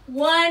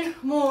 1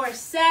 more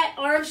set.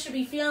 Arms should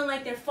be feeling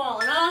like they're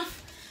falling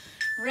off.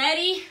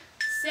 Ready,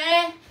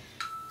 set,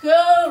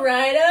 go.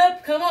 Right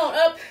up. Come on,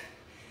 up.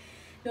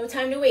 No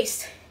time to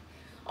waste.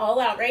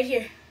 All out right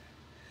here.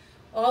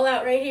 All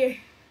out right here.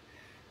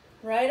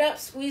 Right up.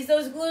 Squeeze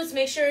those glutes.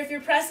 Make sure if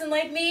you're pressing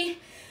like me,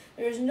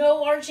 there's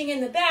no arching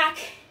in the back.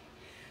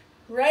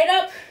 Right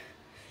up.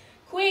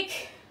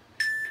 Quick.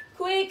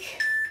 Quick.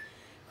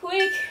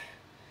 Quick.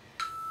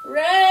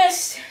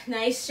 Rest.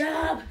 Nice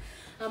job.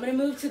 I'm going to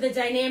move to the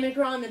dynamic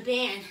row on the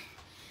band.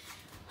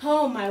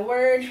 Oh my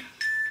word.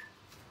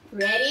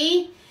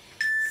 Ready,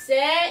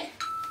 set,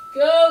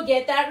 go.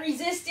 Get that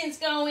resistance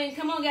going.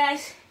 Come on,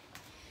 guys.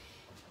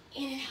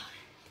 In and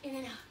out, in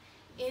and out,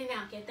 in and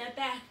out. Get that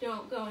back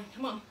going.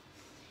 Come on,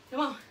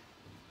 come on.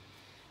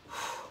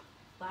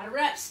 A lot of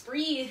reps.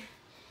 Breathe.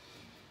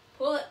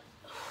 Pull it.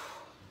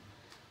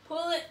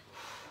 Pull it.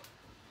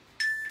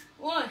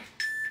 1,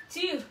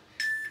 2,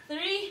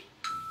 3.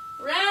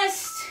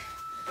 Rest.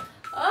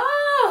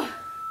 Oh,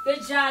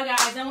 good job,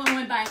 guys. That one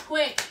went by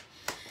quick.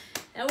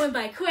 That went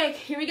by quick.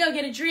 Here we go.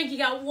 Get a drink. You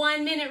got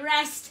 1 minute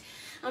rest.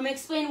 I'm going to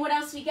explain what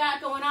else we got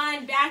going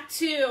on. Back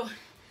to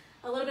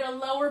a little bit of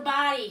lower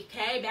body,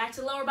 okay? Back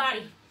to lower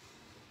body.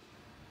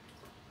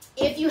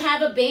 If you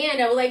have a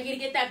band, I would like you to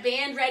get that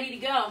band ready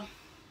to go.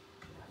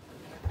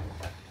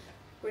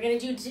 We're going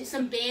to do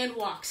some band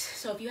walks.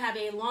 So if you have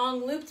a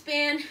long looped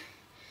band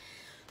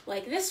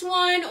like this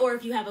one, or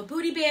if you have a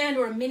booty band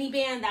or a mini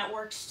band, that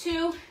works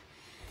too.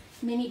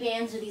 Mini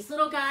bands are these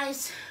little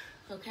guys,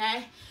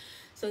 okay?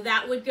 So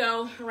that would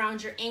go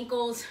around your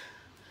ankles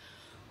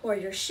or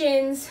your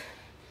shins.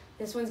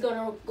 This one's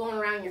going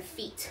around your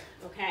feet,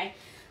 okay?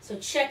 So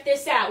check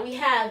this out. We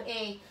have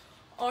a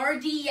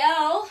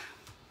RDL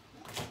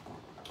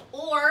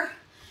or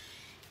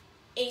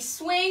a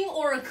swing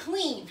or a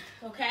clean,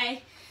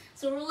 okay?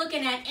 So we're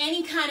looking at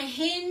any kind of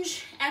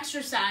hinge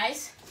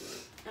exercise.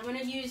 I'm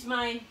gonna use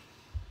my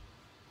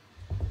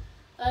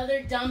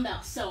other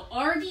dumbbell. So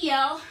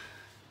RDL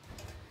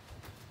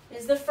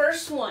is the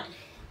first one.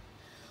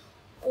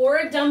 Or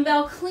a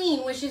dumbbell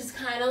clean, which is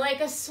kind of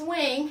like a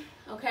swing,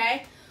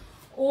 okay?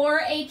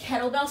 Or a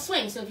kettlebell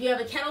swing. So if you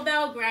have a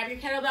kettlebell, grab your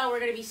kettlebell, we're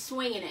gonna be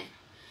swinging it.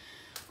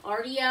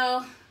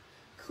 RDL,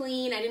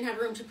 clean, I didn't have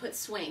room to put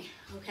swing,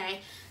 okay?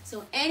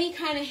 So any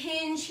kind of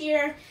hinge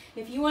here.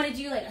 If you wanna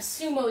do like a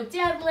sumo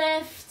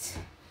deadlift,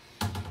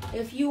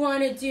 if you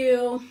wanna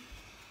do,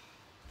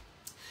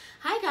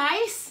 hi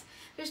guys,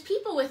 there's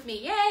people with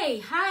me, yay,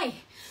 hi.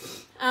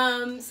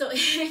 So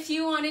if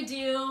you wanna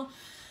do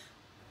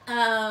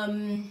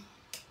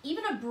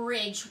even a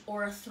bridge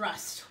or a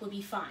thrust would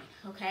be fine,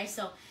 okay?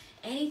 So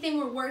anything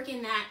we're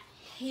working that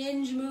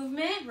hinge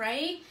movement,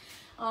 right?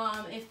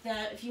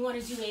 If you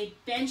want to do a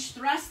bench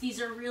thrust,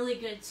 these are really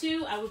good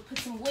too. I would put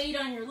some weight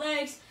on your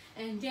legs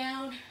and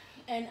down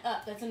and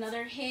up. That's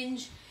another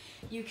hinge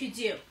you could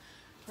do,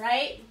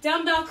 right?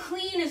 Dumbbell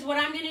clean is what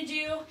I'm going to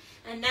do,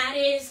 and that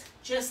is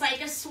just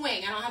like a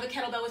swing. I don't have a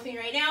kettlebell with me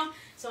right now,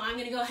 so I'm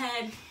going to go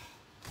ahead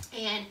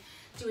and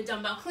do a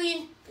dumbbell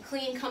clean. The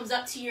clean comes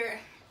up to your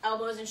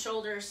elbows and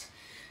shoulders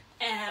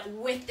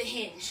with the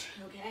hinge,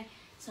 okay?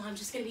 So I'm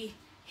just going to be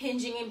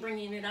hinging and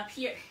bringing it up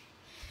here.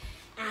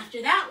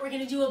 After that, we're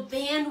going to do a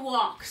band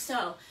walk.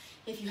 So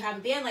if you have a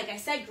band, like I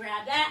said,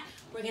 grab that.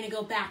 We're going to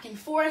go back and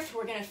forth.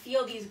 We're going to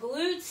feel these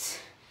glutes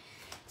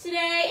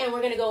today, and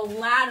we're going to go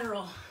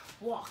lateral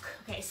walk,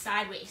 okay,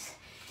 sideways.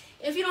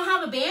 If you don't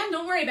have a band,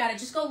 don't worry about it.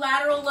 Just go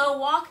lateral low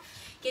walk,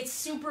 get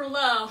super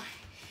low,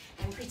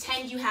 and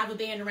pretend you have a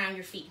band around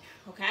your feet,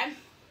 okay?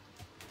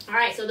 All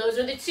right, so those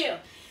are the two.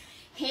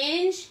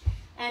 Hinge,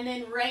 and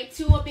then right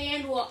to a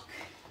band walk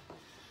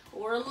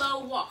or a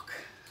low walk,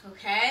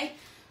 okay?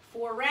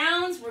 4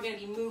 rounds, we're gonna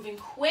be moving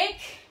quick,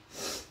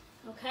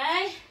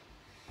 okay?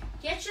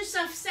 Get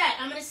yourself set.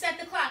 I'm gonna set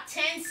the clock,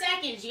 10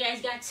 seconds. You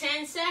guys got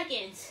 10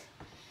 seconds.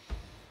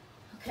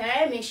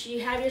 Okay, make sure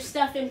you have your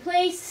stuff in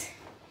place.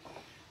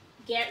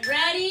 Get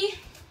ready,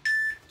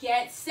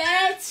 get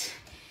set,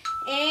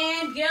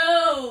 and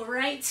go.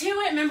 Right to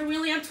it. Remember, we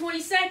only have 20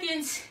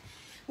 seconds.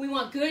 We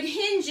want good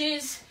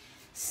hinges.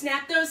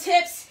 Snap those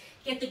hips,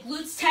 get the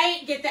glutes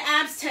tight, get the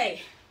abs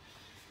tight.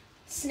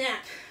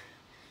 Snap.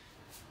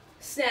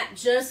 Snap,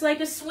 just like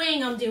a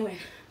swing I'm doing.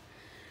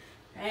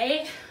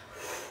 Right?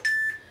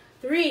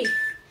 3,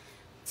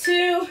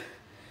 2,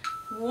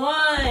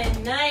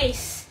 1.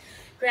 Nice.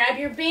 Grab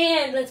your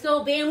band. Let's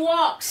go, band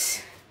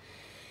walks.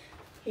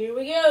 Here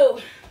we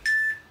go.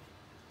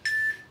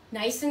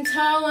 Nice and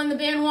tall on the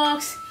band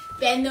walks.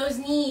 Bend those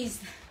knees.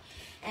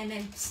 And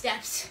then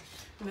steps.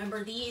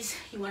 Remember these,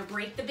 you want to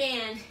break the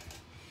band.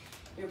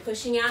 You're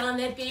pushing out on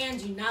that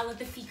band. Do not let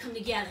the feet come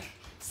together.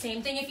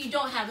 Same thing if you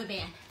don't have a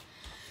band.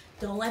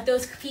 Don't let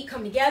those feet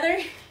come together.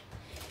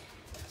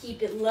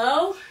 Keep it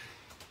low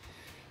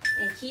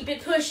and keep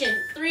it pushing.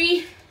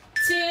 3,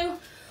 2,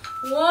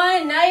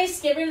 1. Nice.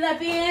 Get rid of that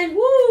band.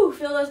 Woo!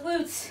 Feel those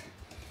glutes.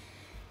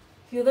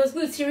 Feel those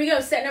glutes. Here we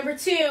go. Set number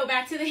 2.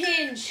 Back to the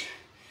hinge.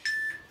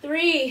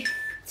 3,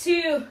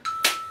 2.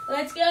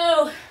 Let's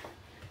go.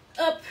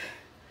 Up.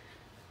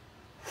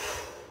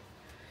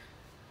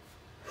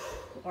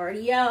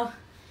 RDL.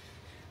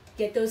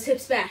 Get those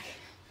hips back.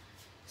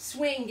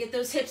 Swing. Get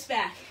those hips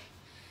back.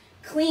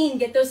 Clean,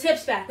 get those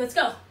hips back. Let's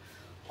go.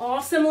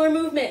 All similar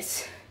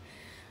movements.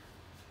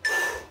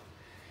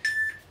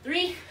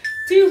 3,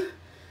 2,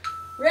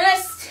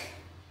 rest.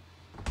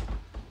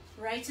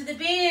 Right to the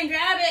band,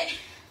 grab it.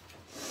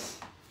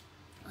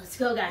 Let's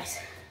go, guys.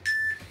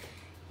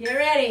 Get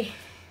ready,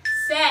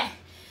 set,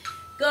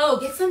 go.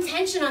 Get some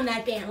tension on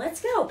that band.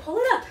 Let's go, pull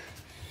it up.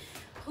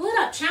 Pull it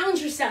up,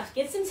 challenge yourself.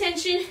 Get some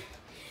tension.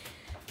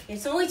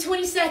 It's only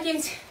 20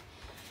 seconds.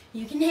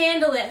 You can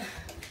handle it.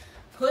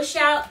 Push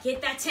out,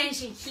 get that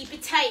tension, keep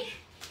it tight,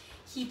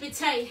 keep it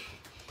tight,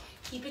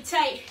 keep it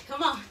tight.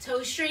 Come on,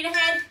 toes straight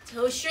ahead,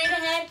 toes straight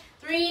ahead.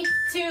 3,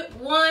 2,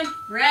 1,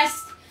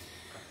 rest.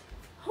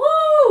 Woo!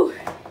 All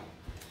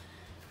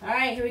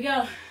right, here we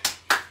go.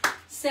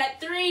 Set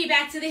 3,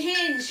 back to the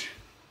hinge.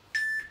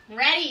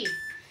 Ready,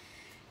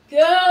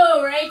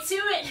 go, right to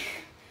it.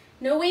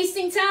 No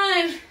wasting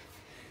time.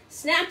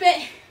 Snap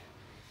it,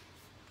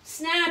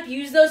 snap,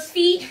 use those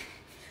feet.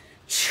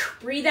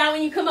 Breathe out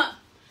when you come up.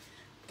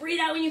 Breathe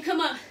out when you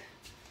come up.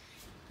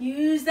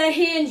 Use that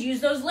hinge,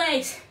 use those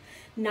legs,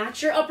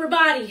 not your upper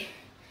body.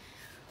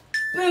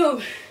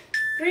 Boom.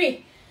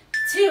 3,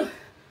 2,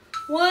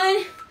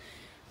 1.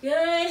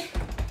 Good.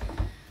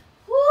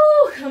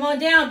 Woo, come on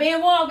down,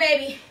 band walk,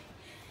 baby.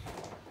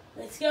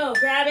 Let's go,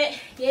 grab it,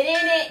 get in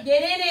it,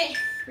 get in it.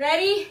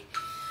 Ready?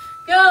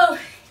 Go.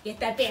 Get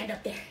that band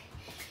up there.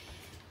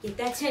 Get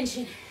that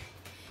tension.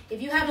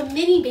 If you have a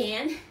mini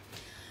band,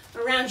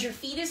 around your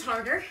feet is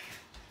harder.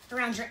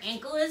 Around your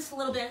ankle is a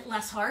little bit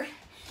less hard.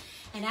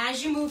 And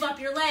as you move up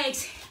your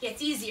legs, it gets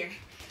easier.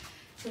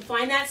 So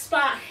find that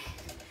spot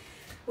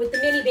with the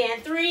mini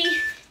band. 3,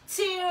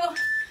 2,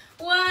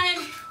 1.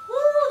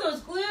 Woo,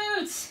 those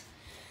glutes.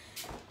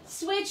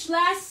 Switch,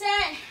 last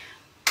set.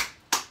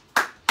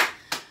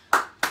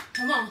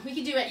 Come on, we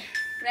can do it.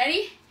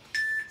 Ready,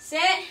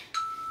 set,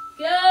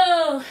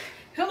 go.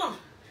 Come on,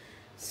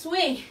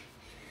 swing,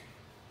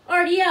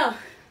 RDL,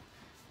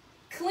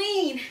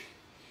 clean.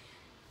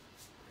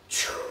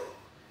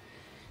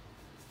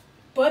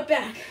 Butt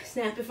back,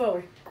 snap it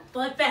forward.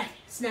 Butt back,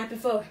 snap it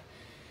forward.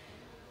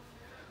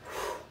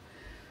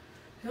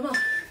 Come on,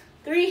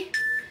 3,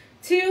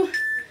 2,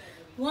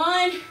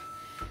 1.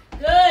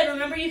 Good,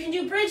 remember you can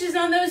do bridges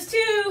on those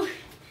too.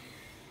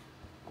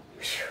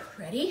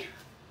 Ready?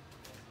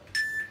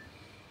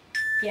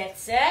 Get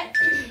set.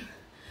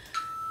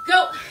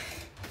 Go.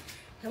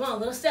 Come on,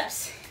 little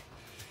steps.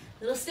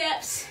 Little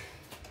steps.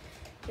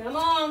 Come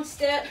on,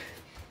 step,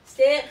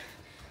 step,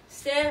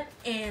 step,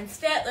 and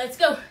step. Let's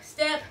go.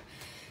 Step,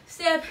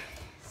 step,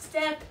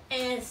 step,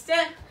 and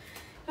step.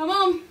 Come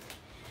on.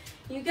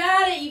 You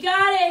got it, you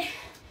got it.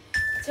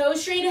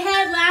 Toes straight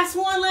ahead. Last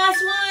one,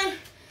 last one.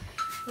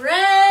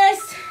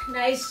 Rest.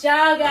 Nice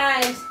job,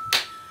 guys.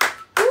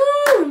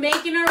 Woo,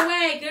 making our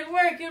way. Good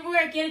work, good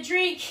work. Get a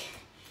drink.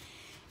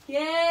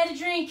 Get a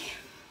drink.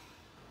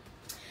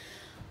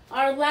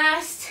 Our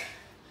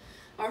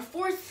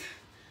fourth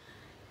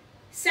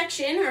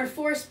section, our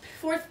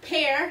fourth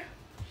pair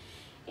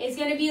is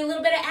going to be a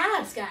little bit of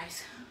abs,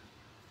 guys.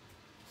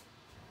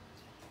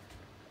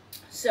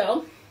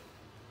 So,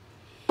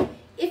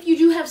 if you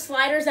do have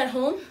sliders at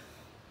home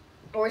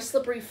or a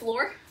slippery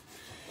floor,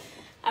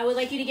 I would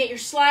like you to get your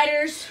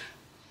sliders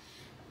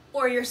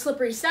or your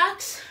slippery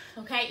socks,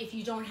 okay? If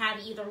you don't have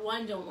either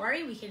one, don't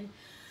worry. We can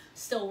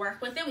still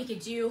work with it. We could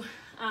do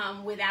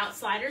without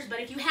sliders, but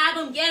if you have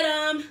them, get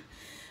them.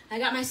 I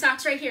got my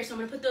socks right here, so I'm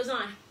gonna put those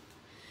on.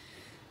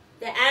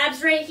 The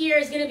abs right here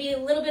is gonna be a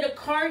little bit of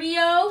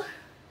cardio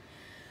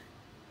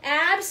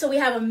abs. So we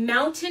have a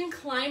mountain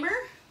climber,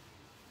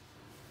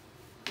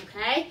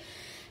 okay?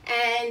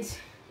 And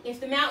if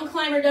the mountain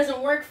climber doesn't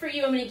work for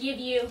you, I'm gonna give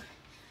you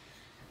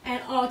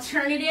an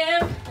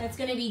alternative that's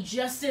gonna be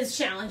just as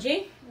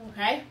challenging,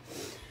 okay?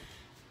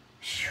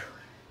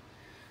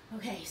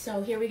 Okay,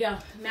 so here we go.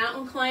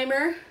 Mountain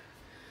climber,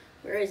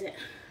 where is it?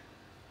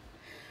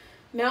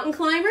 Mountain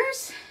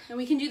climbers, and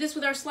we can do this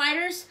with our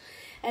sliders,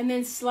 and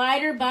then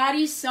slider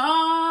body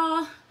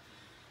saw,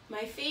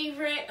 my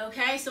favorite,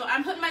 okay? So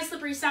I'm putting my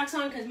slippery socks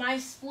on because my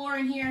floor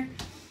in here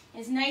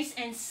is nice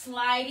and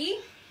slidey.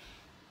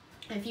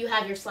 If you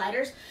have your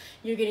sliders,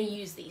 you're gonna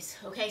use these,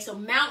 okay? So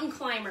mountain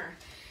climber.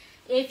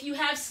 If you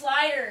have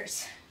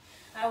sliders,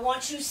 I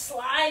want you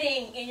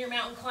sliding in your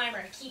mountain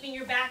climber, keeping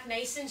your back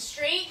nice and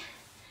straight,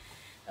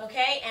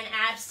 okay, and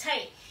abs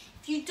tight.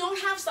 If you don't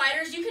have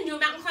sliders, you can do a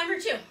mountain climber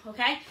too,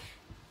 okay?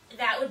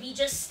 That would be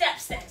just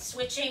steps then,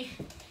 switching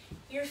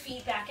your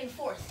feet back and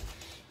forth.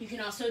 You can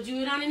also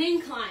do it on an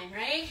incline,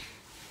 right?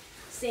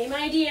 Same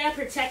idea,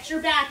 protect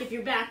your back. If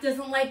your back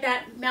doesn't like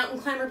that mountain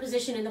climber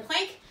position in the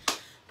plank,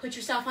 put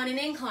yourself on an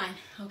incline,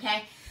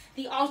 okay?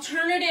 The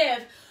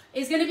alternative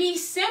is gonna be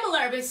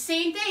similar, but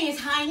same thing as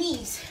high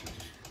knees,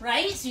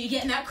 right? So you're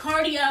getting that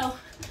cardio,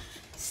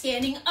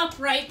 standing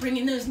upright,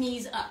 bringing those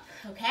knees up,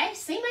 okay?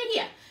 Same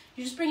idea.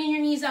 You're just bringing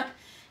your knees up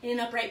in an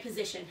upright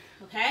position,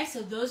 okay?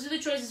 So those are the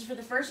choices for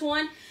the first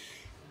one.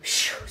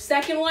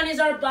 Second one is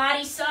our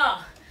body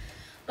saw.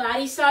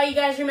 Body saw, you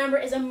guys remember,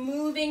 is a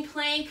moving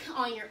plank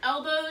on your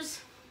elbows.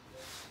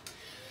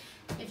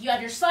 If you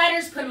have your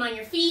sliders, put them on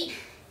your feet.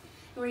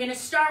 And we're gonna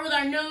start with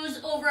our nose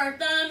over our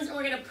thumbs, and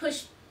we're gonna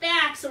push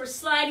back, so we're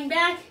sliding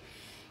back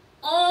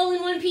all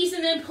in one piece,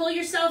 and then pull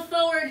yourself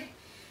forward.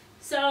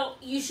 So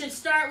you should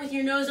start with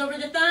your nose over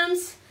the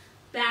thumbs,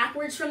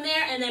 backwards from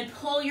there, and then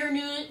pull your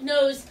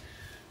nose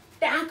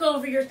back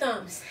over your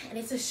thumbs. And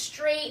it's a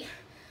straight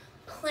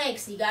plank,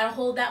 so you gotta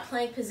hold that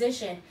plank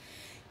position.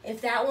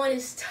 If that one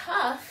is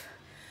tough,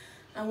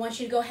 I want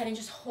you to go ahead and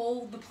just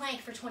hold the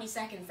plank for 20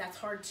 seconds. That's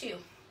hard too,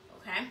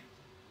 okay?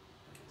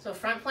 So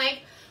front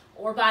plank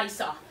or body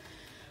saw.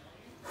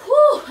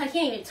 Whew, I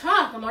can't even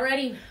talk. I'm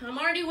already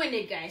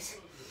winded, guys.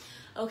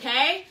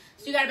 Okay,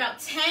 so you got about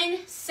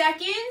 10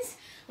 seconds.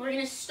 We're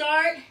gonna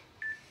start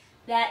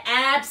that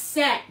ab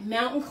set.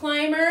 Mountain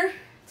climber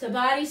to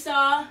body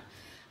saw,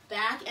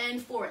 back and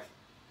forth.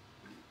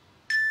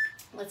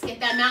 Let's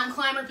get that mountain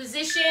climber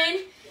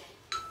position.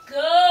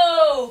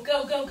 Go,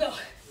 go, go, go.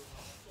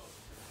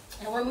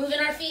 And we're moving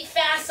our feet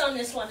fast on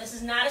this one. This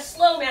is not a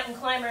slow mountain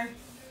climber.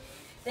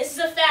 This is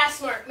a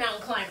fast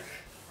mountain climber.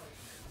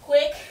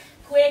 Quick,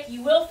 quick.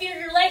 You will feel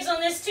your legs on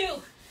this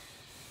too,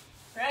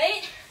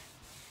 right?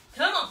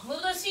 Come on,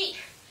 move those feet.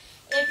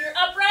 If you're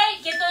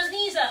upright, get those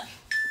knees up.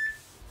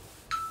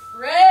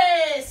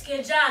 Rest,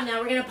 good job.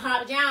 Now we're gonna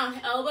pop down,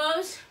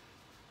 elbows.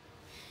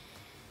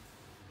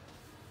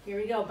 Here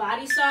we go,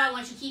 body saw. I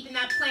want you keeping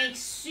that plank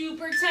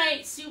super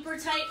tight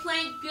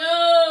plank.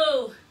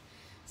 Go.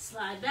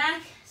 Slide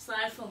back,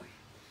 slide forward.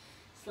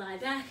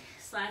 Slide back,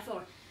 slide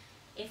forward.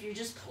 If you're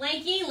just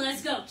planking,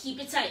 let's go. Keep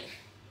it tight.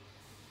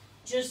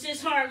 Just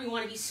as hard, we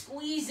want to be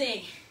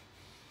squeezing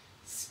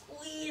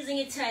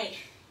it tight.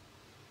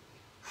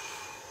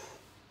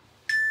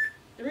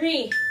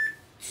 3,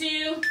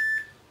 2,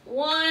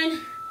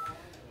 1.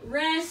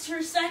 Rest for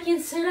a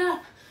second, sit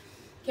up.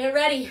 Get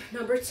ready,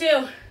 number 2.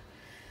 I'm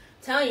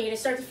telling you, you're gonna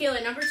start to feel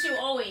it. Number 2,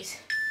 always.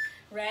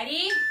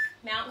 Ready?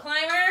 Mountain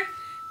climber,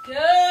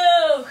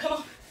 go. Come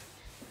on,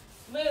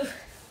 move.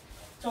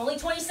 It's only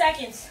 20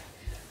 seconds.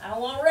 I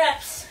don't want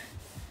reps.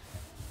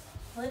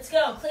 Let's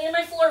go. I'm cleaning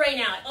my floor right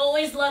now. I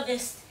always love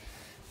this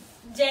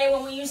day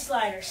when we use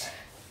sliders.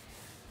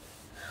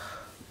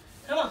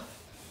 Come on.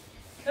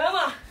 Come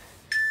on.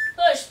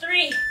 Push.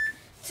 3,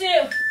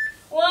 2,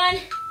 1.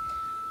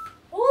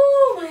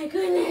 Oh my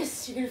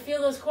goodness. You're going to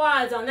feel those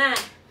quads on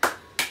that.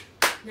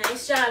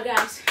 Nice job,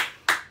 guys.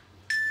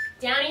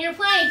 Down in your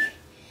plank.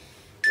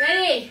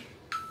 Ready?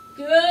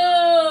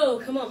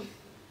 Go. Come on.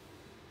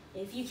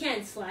 If you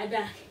can, slide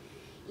back.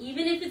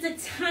 Even if it's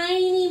a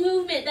tiny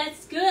movement,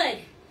 that's good.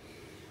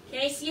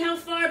 Okay, see how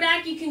far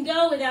back you can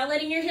go without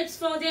letting your hips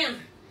fall down.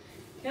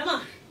 Come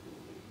on.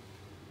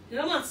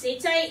 Come on, stay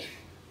tight.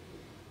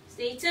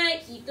 Stay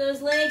tight, keep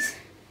those legs.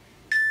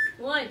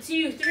 1,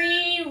 2,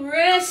 3,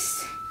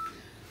 rest.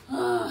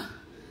 Oh,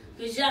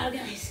 good job,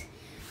 guys.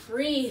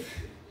 Breathe.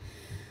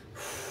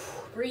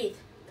 Breathe.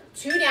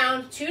 2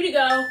 down, 2 to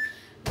go.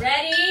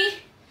 Ready?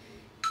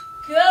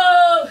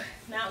 Go.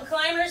 Mountain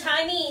climbers,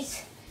 high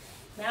knees.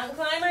 Mountain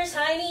climbers,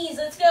 high knees.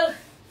 Let's go.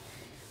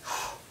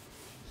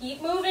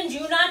 Keep moving.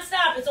 Do not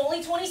stop. It's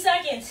only 20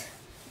 seconds.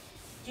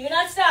 Do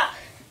not stop.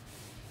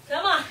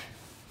 Come on.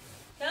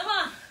 Come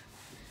on.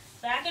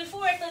 Back and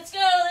forth. Let's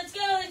go. Let's go.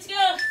 Let's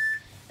go.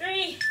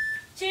 3,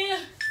 2,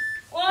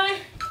 1.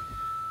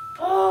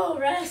 Oh,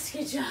 rest.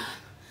 Good job.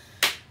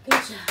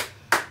 Good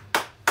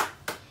job.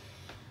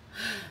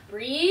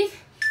 Breathe.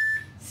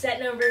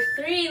 Set number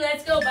 3.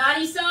 Let's go.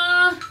 Body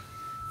saw.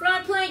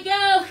 Front plank.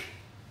 Go.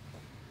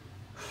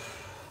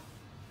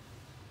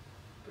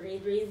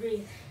 Breathe, breathe,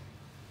 breathe.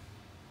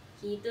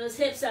 Keep those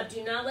hips up.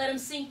 Do not let them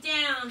sink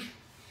down.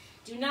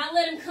 Do not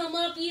let them come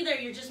up either.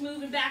 You're just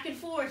moving back and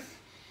forth.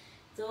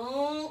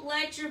 Don't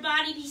let your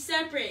body be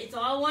separate. It's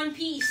all one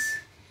piece.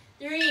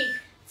 3,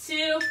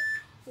 2,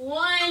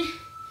 1.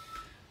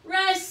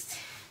 Rest.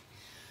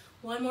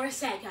 One more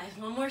set, guys.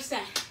 One more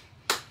set.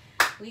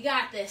 We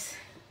got this.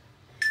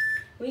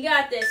 We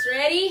got this.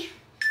 Ready?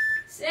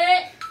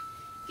 Set.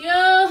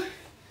 Go.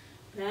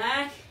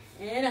 Back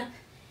and up.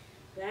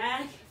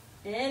 Back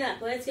and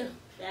up. Let's go.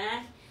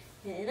 Back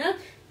and up.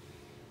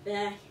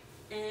 Back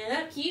and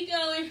up. Keep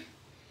going.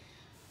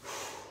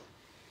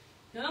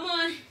 Come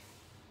on.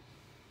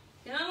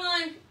 Come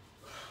on.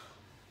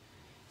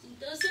 Keep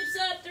those hips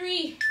up.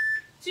 3,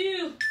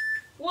 2,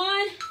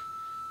 1.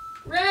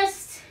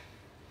 Rest.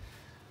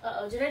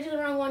 Uh-oh, did I do the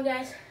wrong one,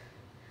 guys?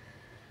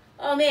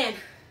 Oh, man.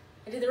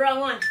 I did the wrong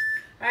one.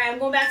 All right, I'm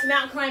going back to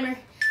mountain climber.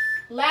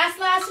 Last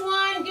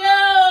one.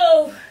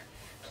 Go.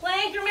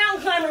 Plank or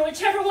mountain climber,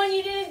 whichever one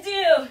you didn't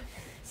do.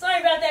 Sorry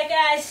about that,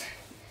 guys.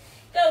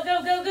 Go,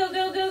 go, go, go,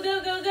 go, go,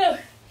 go, go, go.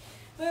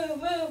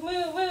 Move, move,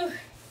 move, move.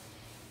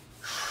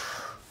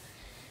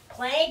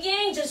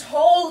 Planking, just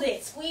hold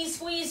it. Squeeze,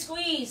 squeeze,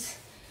 squeeze.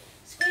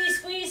 Squeeze,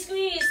 squeeze,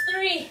 squeeze.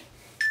 3,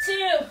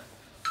 2,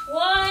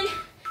 1.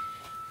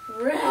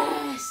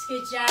 Rest.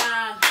 Good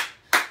job.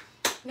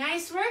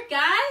 Nice work,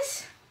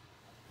 guys.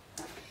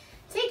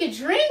 Take a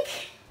drink.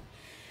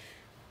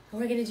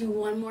 We're going to do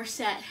one more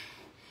set.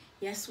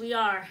 Yes, we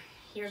are.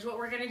 Here's what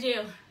we're going to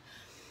do.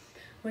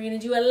 We're going to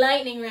do a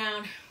lightning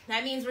round.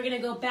 That means we're going to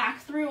go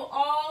back through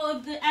all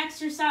of the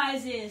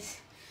exercises.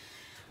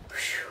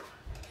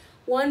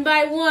 One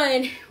by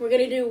one, we're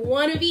going to do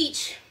one of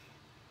each.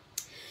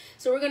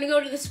 So we're going to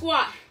go to the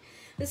squat,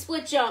 the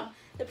split jump,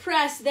 the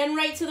press, then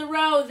right to the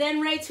row,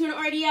 then right to an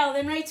RDL,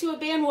 then right to a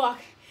band walk,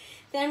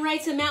 then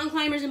right to mountain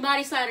climbers and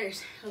body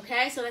sliders.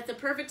 Okay, so that's a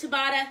perfect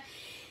Tabata.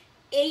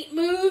 8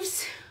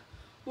 moves,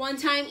 1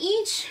 time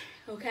each.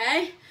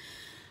 Okay,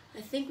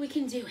 I think we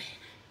can do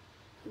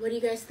it. What do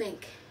you guys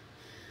think?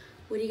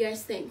 What do you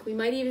guys think? We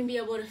might even be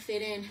able to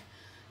fit in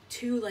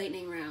 2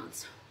 lightning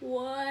rounds.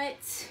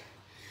 What?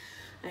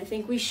 I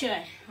think we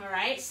should. All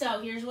right,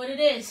 so here's what it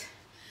is.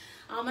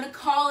 I'm gonna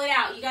call it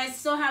out. You guys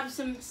still have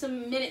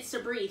some minutes to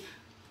breathe.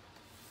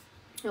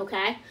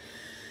 Okay?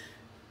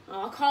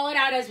 I'll call it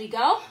out as we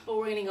go, but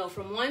we're gonna go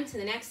from 1 to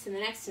the next, to the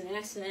next, to the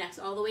next, to the next,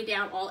 all the way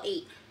down, all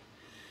 8.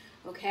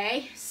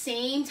 Okay?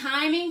 Same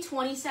timing,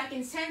 20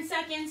 seconds, 10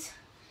 seconds.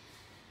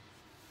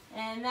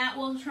 And that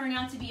will turn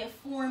out to be a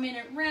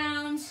 4-minute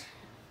round.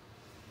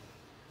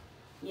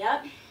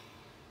 Yep.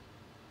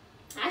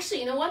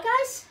 Actually, you know what,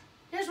 guys?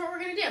 Here's what we're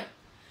gonna do.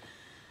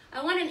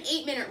 I want an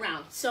 8-minute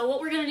round. So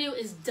what we're gonna do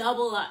is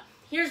double up.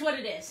 Here's what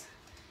it is.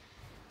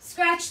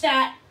 Scratch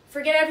that.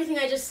 Forget everything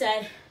I just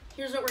said.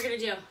 Here's what we're gonna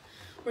do.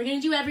 We're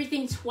gonna do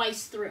everything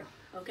twice through,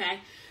 okay?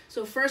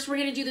 So first we're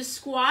gonna do the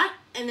squat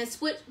and the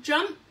split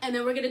jump, and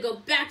then we're gonna go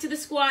back to the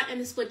squat and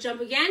the split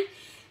jump again.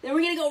 Then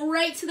we're gonna go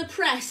right to the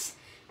press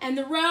and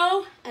the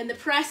row and the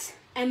press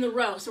and the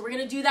row. So we're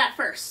gonna do that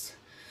first.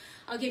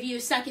 I'll give you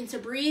a second to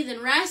breathe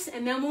and rest,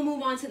 and then we'll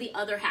move on to the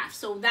other half.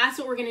 So that's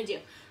what we're gonna do.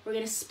 We're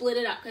gonna split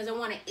it up because I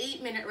want an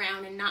 8-minute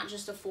round and not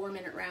just a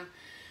 4-minute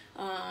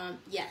round.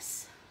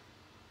 Yes.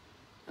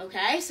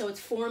 Okay, so it's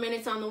 4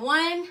 minutes on the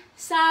one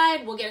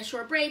side. We'll get a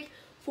short break.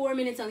 4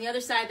 minutes on the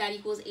other side. That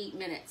equals 8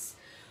 minutes.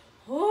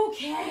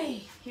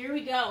 Okay, here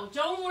we go.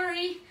 Don't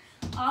worry.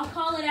 I'll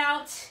call it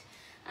out.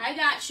 I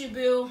got you,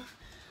 boo.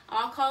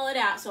 I'll call it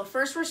out. So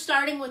first we're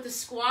starting with the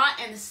squat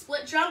and the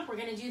split jump. We're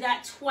going to do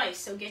that twice.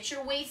 So get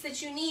your weights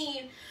that you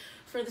need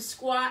for the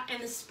squat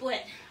and the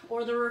split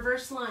or the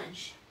reverse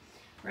lunge.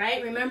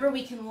 Right? Remember,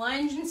 we can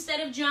lunge instead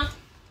of jump.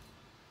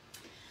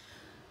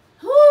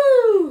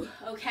 Whoo!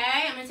 Okay,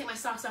 I'm going to take my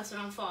socks off so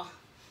I don't fall.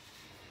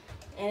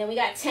 And then we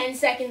got 10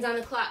 seconds on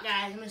the clock,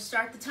 guys. I'm going to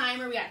start the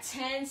timer. We got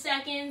 10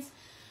 seconds.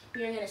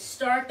 We are going to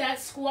start that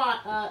squat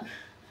up.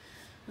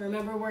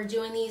 Remember, we're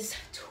doing these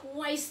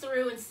twice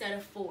through instead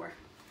of 4.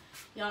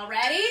 Y'all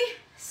ready?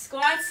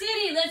 Squat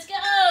City, let's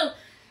go.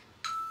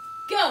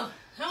 Go,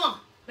 come on.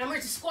 Remember,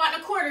 it's a squat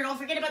and a quarter. Don't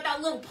forget about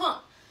that little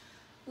pump.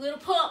 Little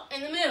pump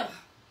in the middle.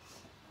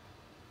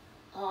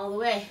 All the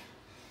way.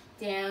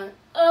 Down,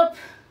 up,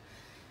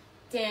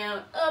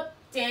 down, up,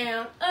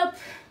 down, up.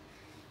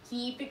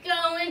 Keep it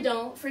going.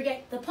 Don't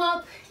forget the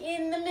pump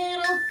in the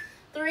middle.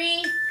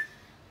 3,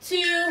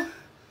 2,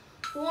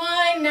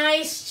 1.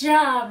 Nice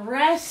job.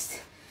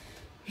 Rest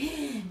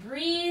and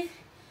breathe.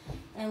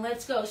 And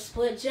let's go.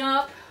 Split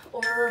jump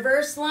or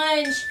reverse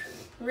lunge.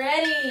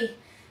 Ready,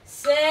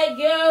 set,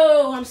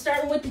 go. I'm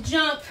starting with the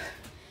jump.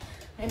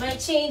 I might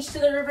change to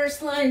the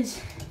reverse lunge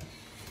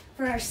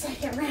for our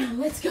second round.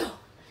 Let's go.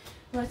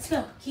 Let's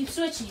go. Keep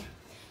switching.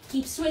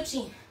 Keep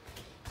switching.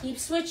 Keep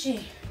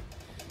switching.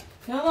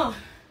 Come on.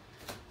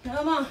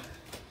 Come on.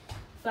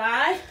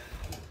 5,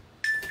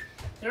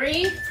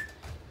 3,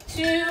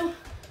 2,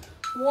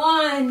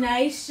 1.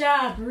 Nice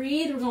job.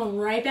 Breathe. We're going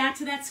right back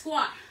to that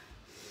squat.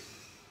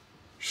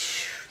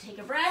 Take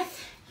a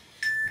breath.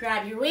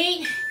 Grab your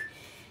weight.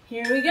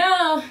 Here we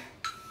go.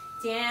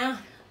 Down,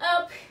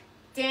 up,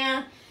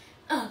 down,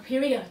 up.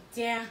 Here we go.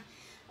 Down,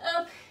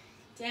 up,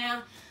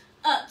 down,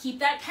 up. Keep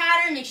that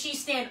pattern. Make sure you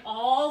stand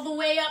all the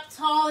way up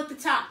tall at the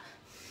top.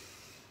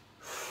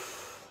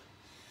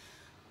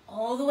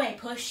 All the way.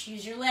 Push.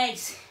 Use your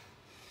legs.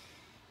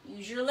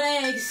 Use your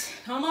legs.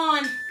 Come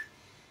on.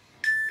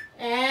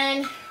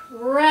 And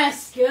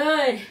rest.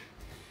 Good.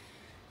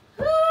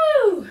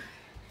 Woo!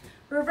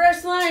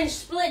 Reverse lunge,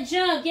 split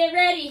jump. Get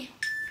ready.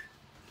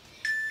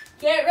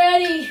 Get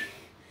ready.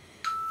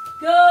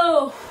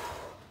 Go.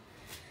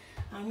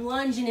 I'm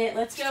lunging it.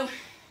 Let's go.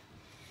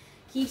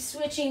 Keep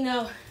switching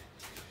though.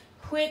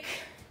 Quick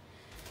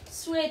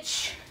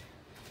switch.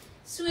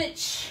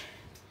 Switch.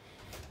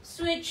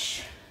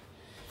 Switch.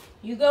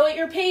 You go at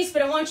your pace,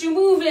 but I want you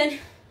moving.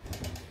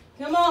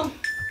 Come on.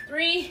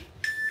 3,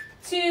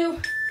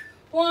 2,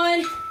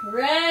 1.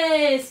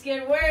 Rest.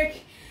 Good work.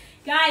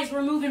 Guys,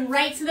 we're moving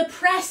right to the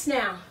press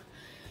now.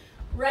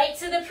 Right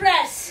to the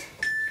press.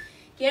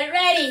 Get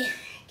ready.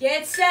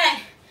 Get set.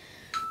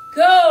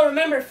 Go.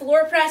 Remember,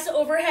 floor press,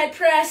 overhead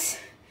press.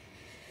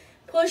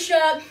 Push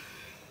up.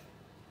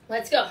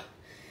 Let's go.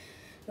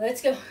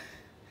 Let's go.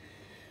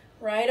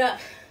 Right up.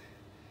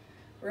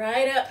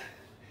 Right up.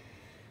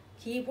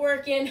 Keep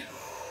working.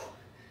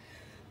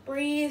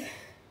 Breathe.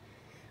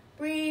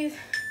 Breathe.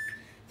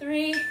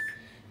 3,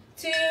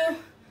 2,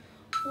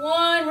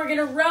 1. We're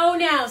gonna row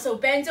now. So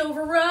bent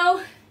over row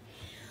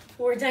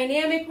or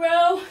dynamic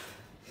row.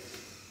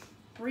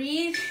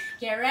 Breathe.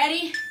 Get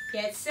ready.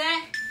 Get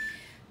set.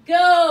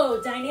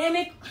 Go.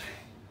 Dynamic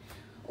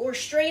or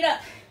straight up.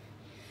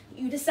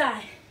 You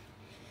decide.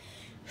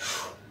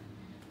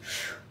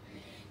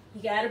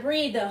 You gotta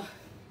breathe though.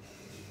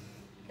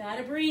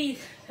 Gotta breathe.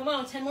 Come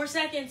on, 10 more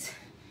seconds.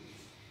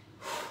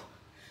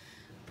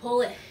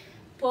 Pull it.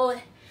 Pull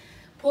it.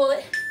 Pull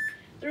it.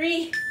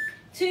 3,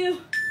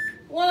 2,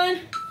 1.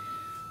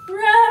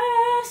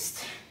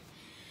 Rest.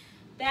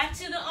 Back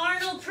to the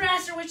Arnold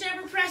press or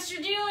whichever press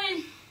you're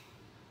doing.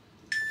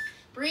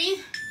 Breathe.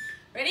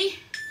 Ready?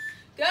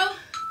 Go.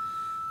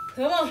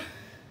 Come on.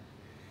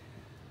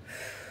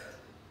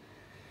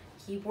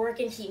 Keep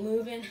working, keep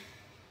moving.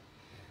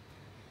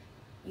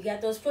 You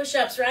got those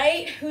push-ups,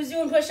 right? Who's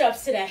doing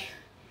push-ups today?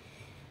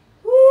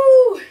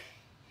 Woo!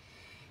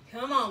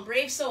 Come on,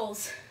 brave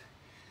souls.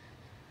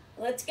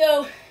 Let's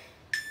go.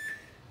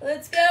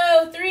 Let's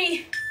go.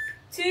 3,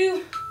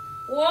 2,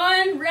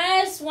 1.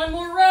 Rest. One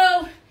more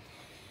row.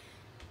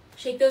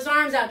 Shake those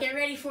arms out. Get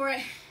ready for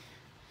it.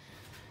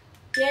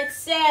 Get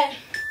set.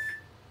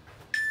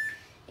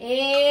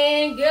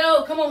 And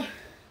go. Come on.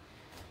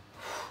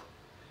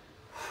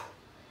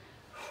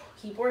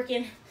 Keep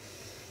working.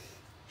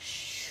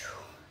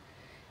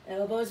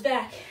 Elbows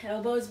back.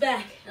 Elbows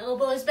back.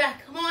 Elbows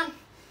back. Come on.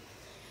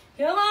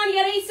 Come on. You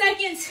got 8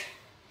 seconds.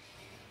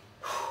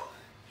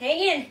 Hang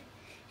in.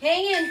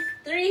 Hang in.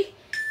 3,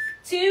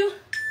 2,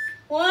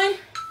 1.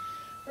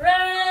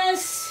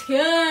 Rest.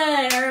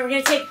 Good. All right, we're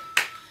going to take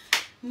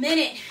a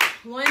minute.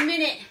 1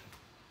 minute.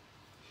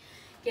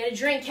 Get a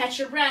drink. Catch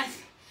your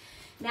breath.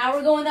 Now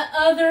we're going the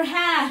other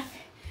half.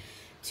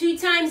 2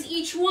 times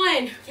each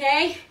one.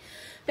 Okay?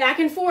 Back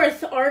and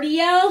forth.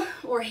 RDL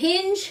or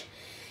hinge.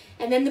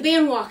 And then the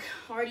band walk.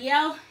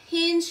 RDL,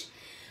 hinge,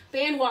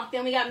 band walk.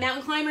 Then we got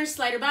mountain climbers,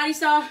 slider body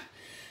saw,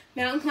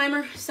 Mountain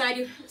climber,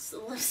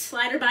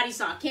 slider body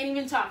saw. Can't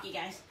even talk, you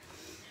guys.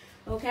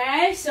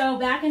 Okay, so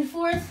back and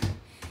forth.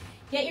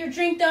 Get your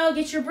drink though,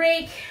 get your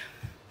break.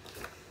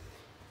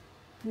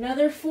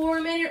 Another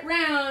 4-minute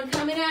round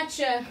coming at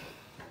you.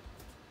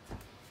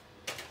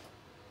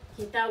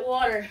 Get that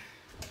water.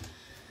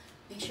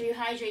 Make sure you're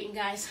hydrating,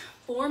 guys.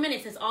 4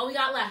 minutes, that's all we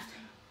got left.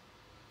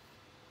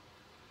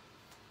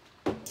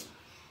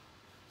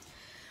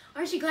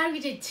 Aren't you glad we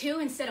did 2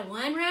 instead of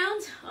 1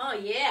 round? Oh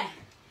yeah.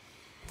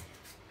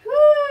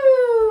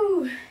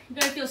 Woo! You're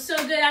gonna feel so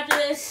good after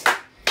this.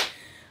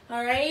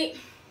 All right,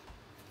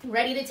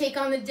 ready to take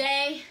on the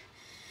day.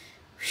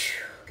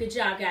 Good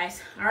job,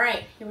 guys. All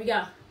right, here we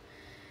go.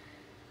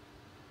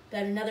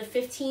 Got another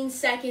 15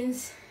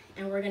 seconds,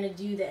 and we're gonna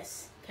do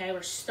this. Okay,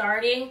 we're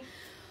starting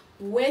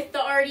with the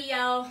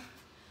RDL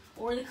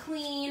or the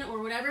clean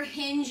or whatever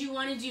hinge you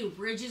want to do.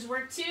 Bridges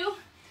work too.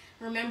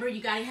 Remember,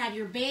 you gotta have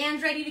your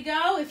band ready to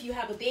go. If you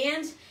have a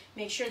band,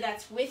 make sure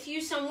that's with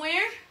you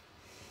somewhere.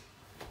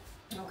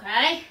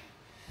 Okay.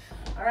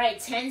 All right,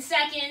 10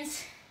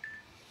 seconds.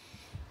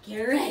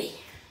 Get ready.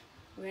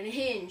 We're gonna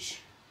hinge.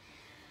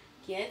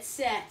 Get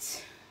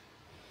set.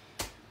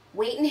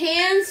 Weight in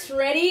hands.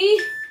 Ready,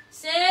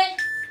 set,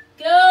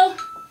 go.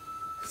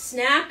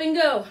 Snap and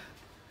go.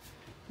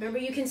 Remember,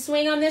 you can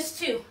swing on this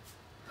too.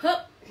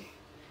 Hup.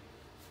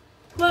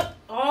 Hup.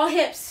 All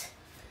hips.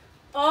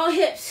 All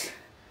hips.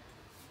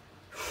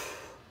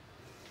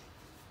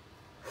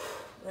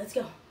 Let's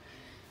go.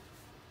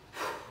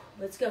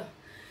 Let's go.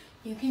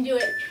 You can do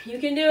it. You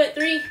can do it.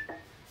 3,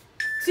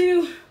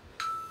 2,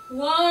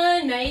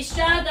 1. Nice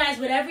job, guys.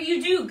 Whatever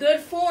you do, good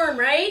form,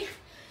 right?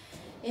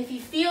 If you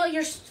feel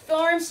your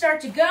form start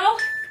to go,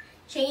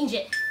 change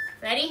it.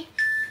 Ready?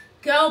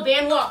 Go.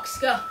 Band walks.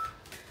 Go.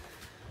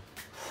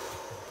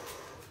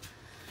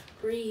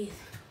 Breathe.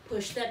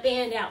 Push that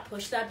band out.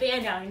 Push that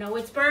band out. I know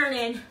it's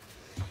burning.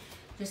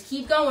 Just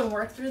keep going.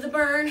 Work through the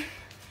burn.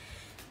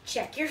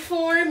 Check your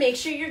form. Make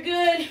sure you're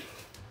good.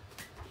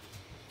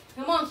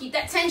 Come on. Keep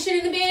that tension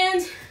in the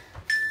band.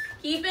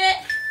 Keep it.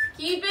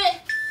 Keep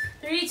it.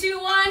 3, 2,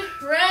 1.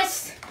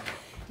 Rest.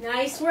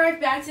 Nice work.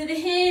 Back to the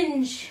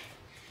hinge.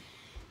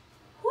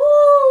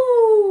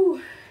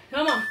 Woo.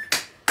 Come on.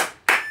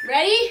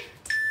 Ready?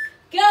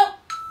 Go.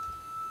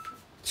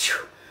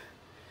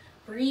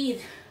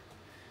 Breathe.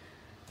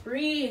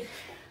 Breathe.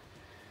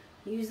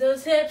 Use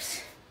those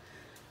hips.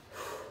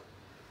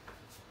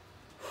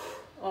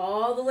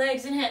 All the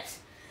legs and hips.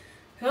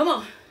 Come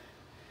on.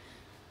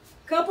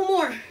 Couple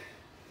more.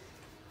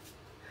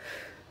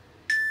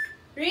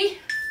 3,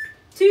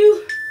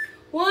 2,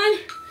 1.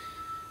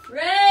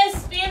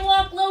 Rest. Band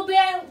walk, low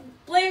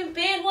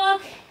band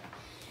walk.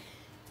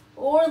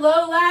 Or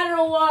low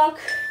lateral walk.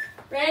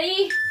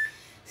 Ready,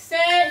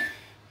 set,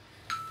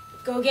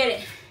 go get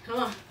it. Come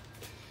on.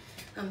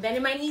 I'm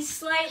bending my knees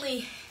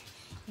slightly.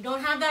 You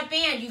don't have that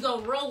band, you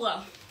go roll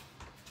low.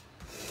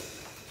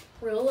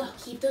 Roll low.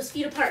 Keep those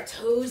feet apart,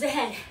 toes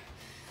ahead.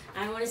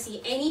 I don't want to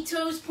see any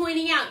toes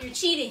pointing out. You're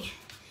cheating.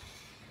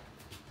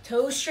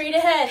 Toes straight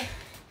ahead.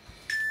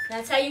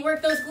 That's how you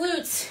work those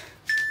glutes.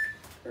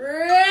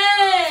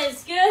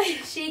 Rest. Good.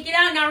 Shake it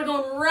out. Now we're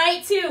going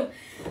right to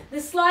the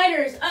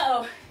sliders.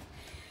 Uh-oh.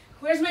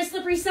 Where's my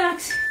slippery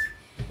socks?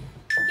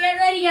 Get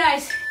ready,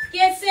 guys.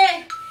 Get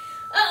set.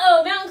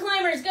 Uh-oh. Mountain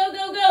climbers. Go,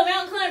 go, go.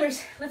 Mountain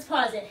climbers. Let's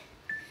pause it.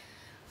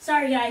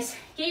 Sorry, guys.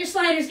 Get your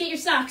sliders. Get your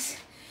socks.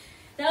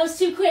 That was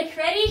too quick.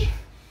 Ready,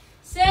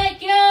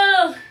 set,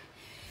 go.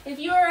 If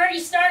you were already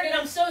started,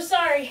 I'm so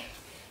sorry.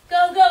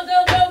 Go, go,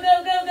 go, go,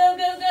 go, go, go,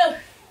 go, go.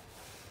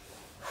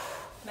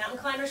 Mountain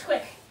climbers,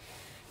 quick.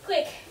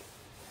 Quick,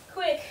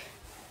 quick,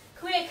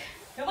 quick.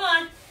 Come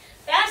on.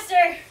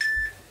 Faster.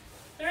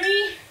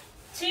 3,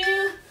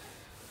 2,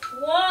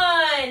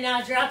 1.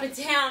 Now drop it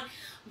down.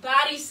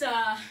 Body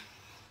saw.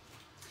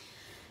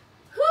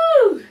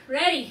 Whoo.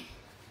 Ready,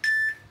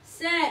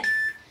 set,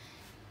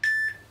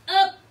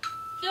 up,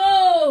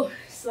 go.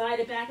 Slide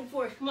it back and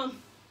forth. Come on.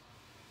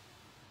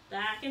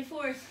 Back and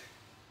forth.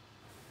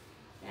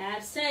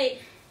 Abs tight.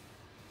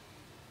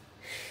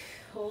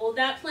 Hold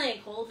that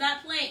plank. Hold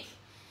that plank.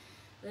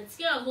 Let's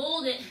go.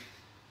 Hold it.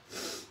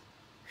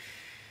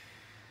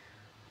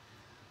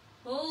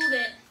 Hold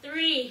it.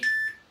 3,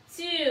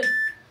 2,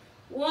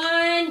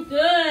 1.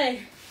 Good.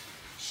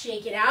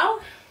 Shake it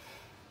out.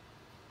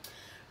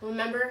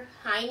 Remember,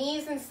 high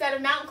knees instead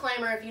of mountain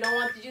climber if you don't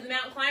want to do the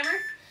mountain climber.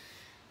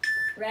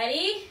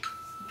 Ready?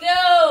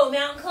 Go.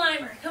 Mountain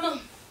climber. Come on.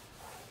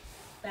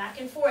 Back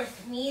and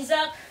forth. Knees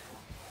up.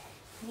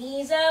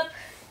 Knees up.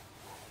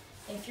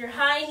 If you're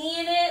high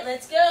kneeing it,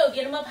 let's go.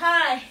 Get them up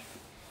high.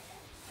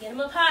 Get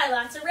them up high.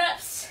 Lots of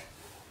reps.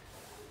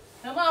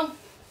 Come on.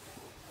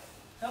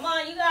 Come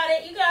on. You got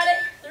it. You got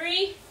it.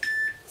 3,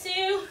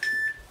 2,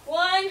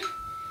 1.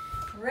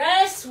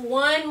 Rest.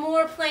 One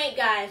more plank,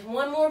 guys.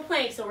 One more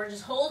plank. So we're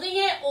just holding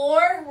it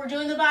or we're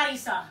doing the body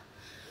saw.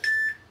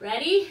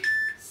 Ready,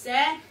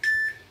 set,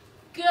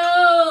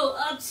 go.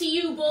 Up to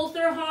you. Both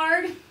are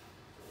hard.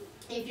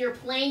 If you're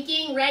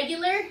planking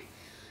regular,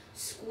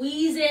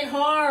 squeeze it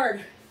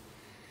hard.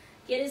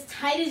 Get as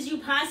tight as you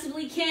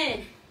possibly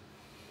can.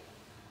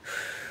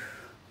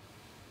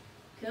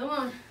 Come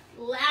on.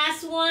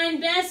 Last one,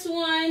 best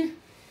one.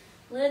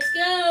 Let's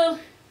go.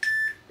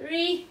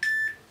 3,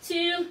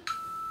 2,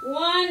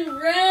 1,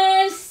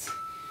 rest.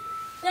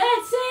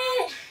 That's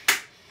it.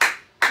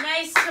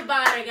 Nice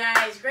Tabata,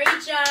 guys. Great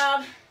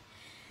job.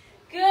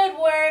 Good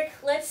work.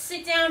 Let's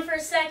sit down for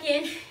a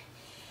second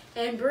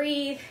and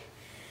breathe.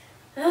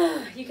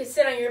 You could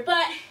sit on your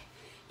butt.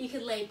 You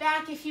could lay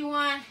back if you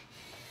want.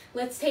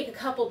 Let's take a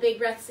couple big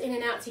breaths in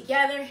and out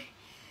together.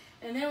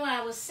 And then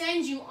I will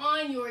send you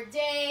on your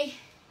day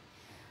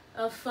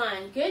of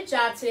fun. Good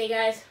job today,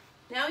 guys.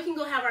 Now we can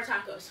go have our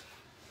tacos.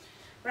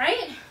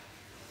 Right?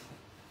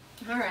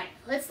 All right.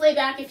 Let's lay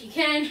back if you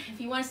can. If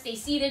you want to stay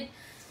seated,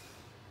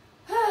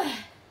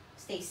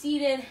 stay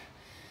seated.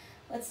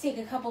 Let's take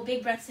a couple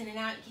big breaths in and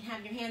out. You can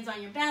have your hands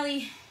on your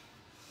belly,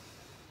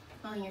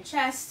 on your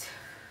chest.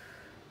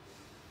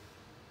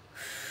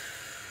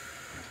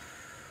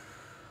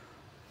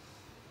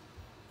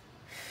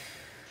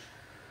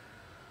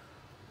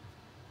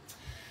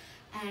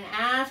 And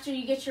after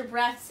you get your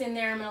breaths in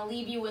there, I'm going to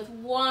leave you with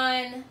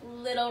one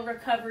little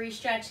recovery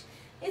stretch.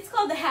 It's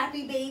called the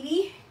happy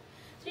baby.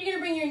 So you're going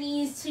to bring your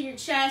knees to your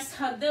chest,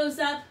 hug those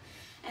up,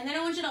 and then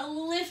I want you to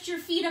lift your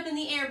feet up in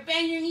the air,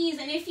 bend your knees,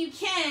 and if you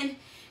can,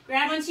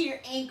 grab onto your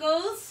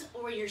ankles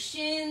or your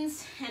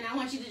shins, and I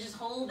want you to just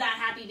hold that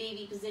happy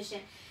baby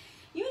position.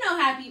 You know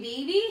happy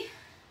baby.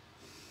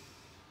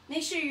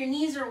 Make sure your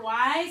knees are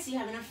wide so you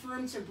have enough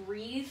room to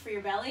breathe for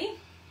your belly.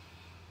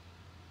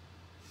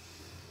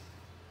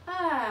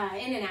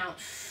 In and out.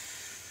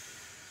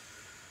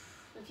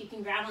 If you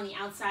can grab on the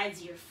outsides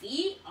of your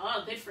feet,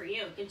 oh, good for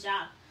you. Good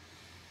job.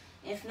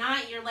 If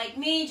not, you're like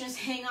me, just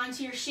hang on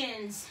to your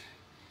shins.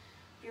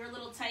 If you're a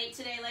little tight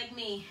today like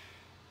me,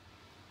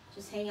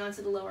 just hang on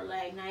to the lower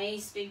leg.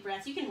 Nice big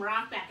breaths. You can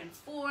rock back and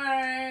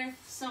forth.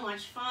 So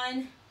much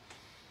fun.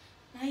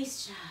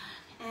 Nice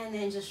job. And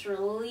then just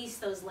release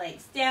those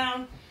legs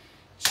down.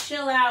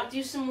 Chill out.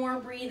 Do some more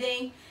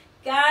breathing.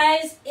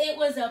 Guys, it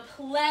was a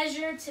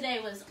pleasure. Today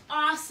was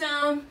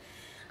awesome.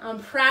 I'm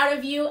proud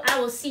of you. I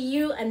will see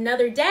you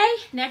another day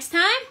next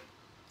time.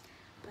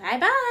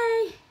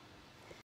 Bye-bye.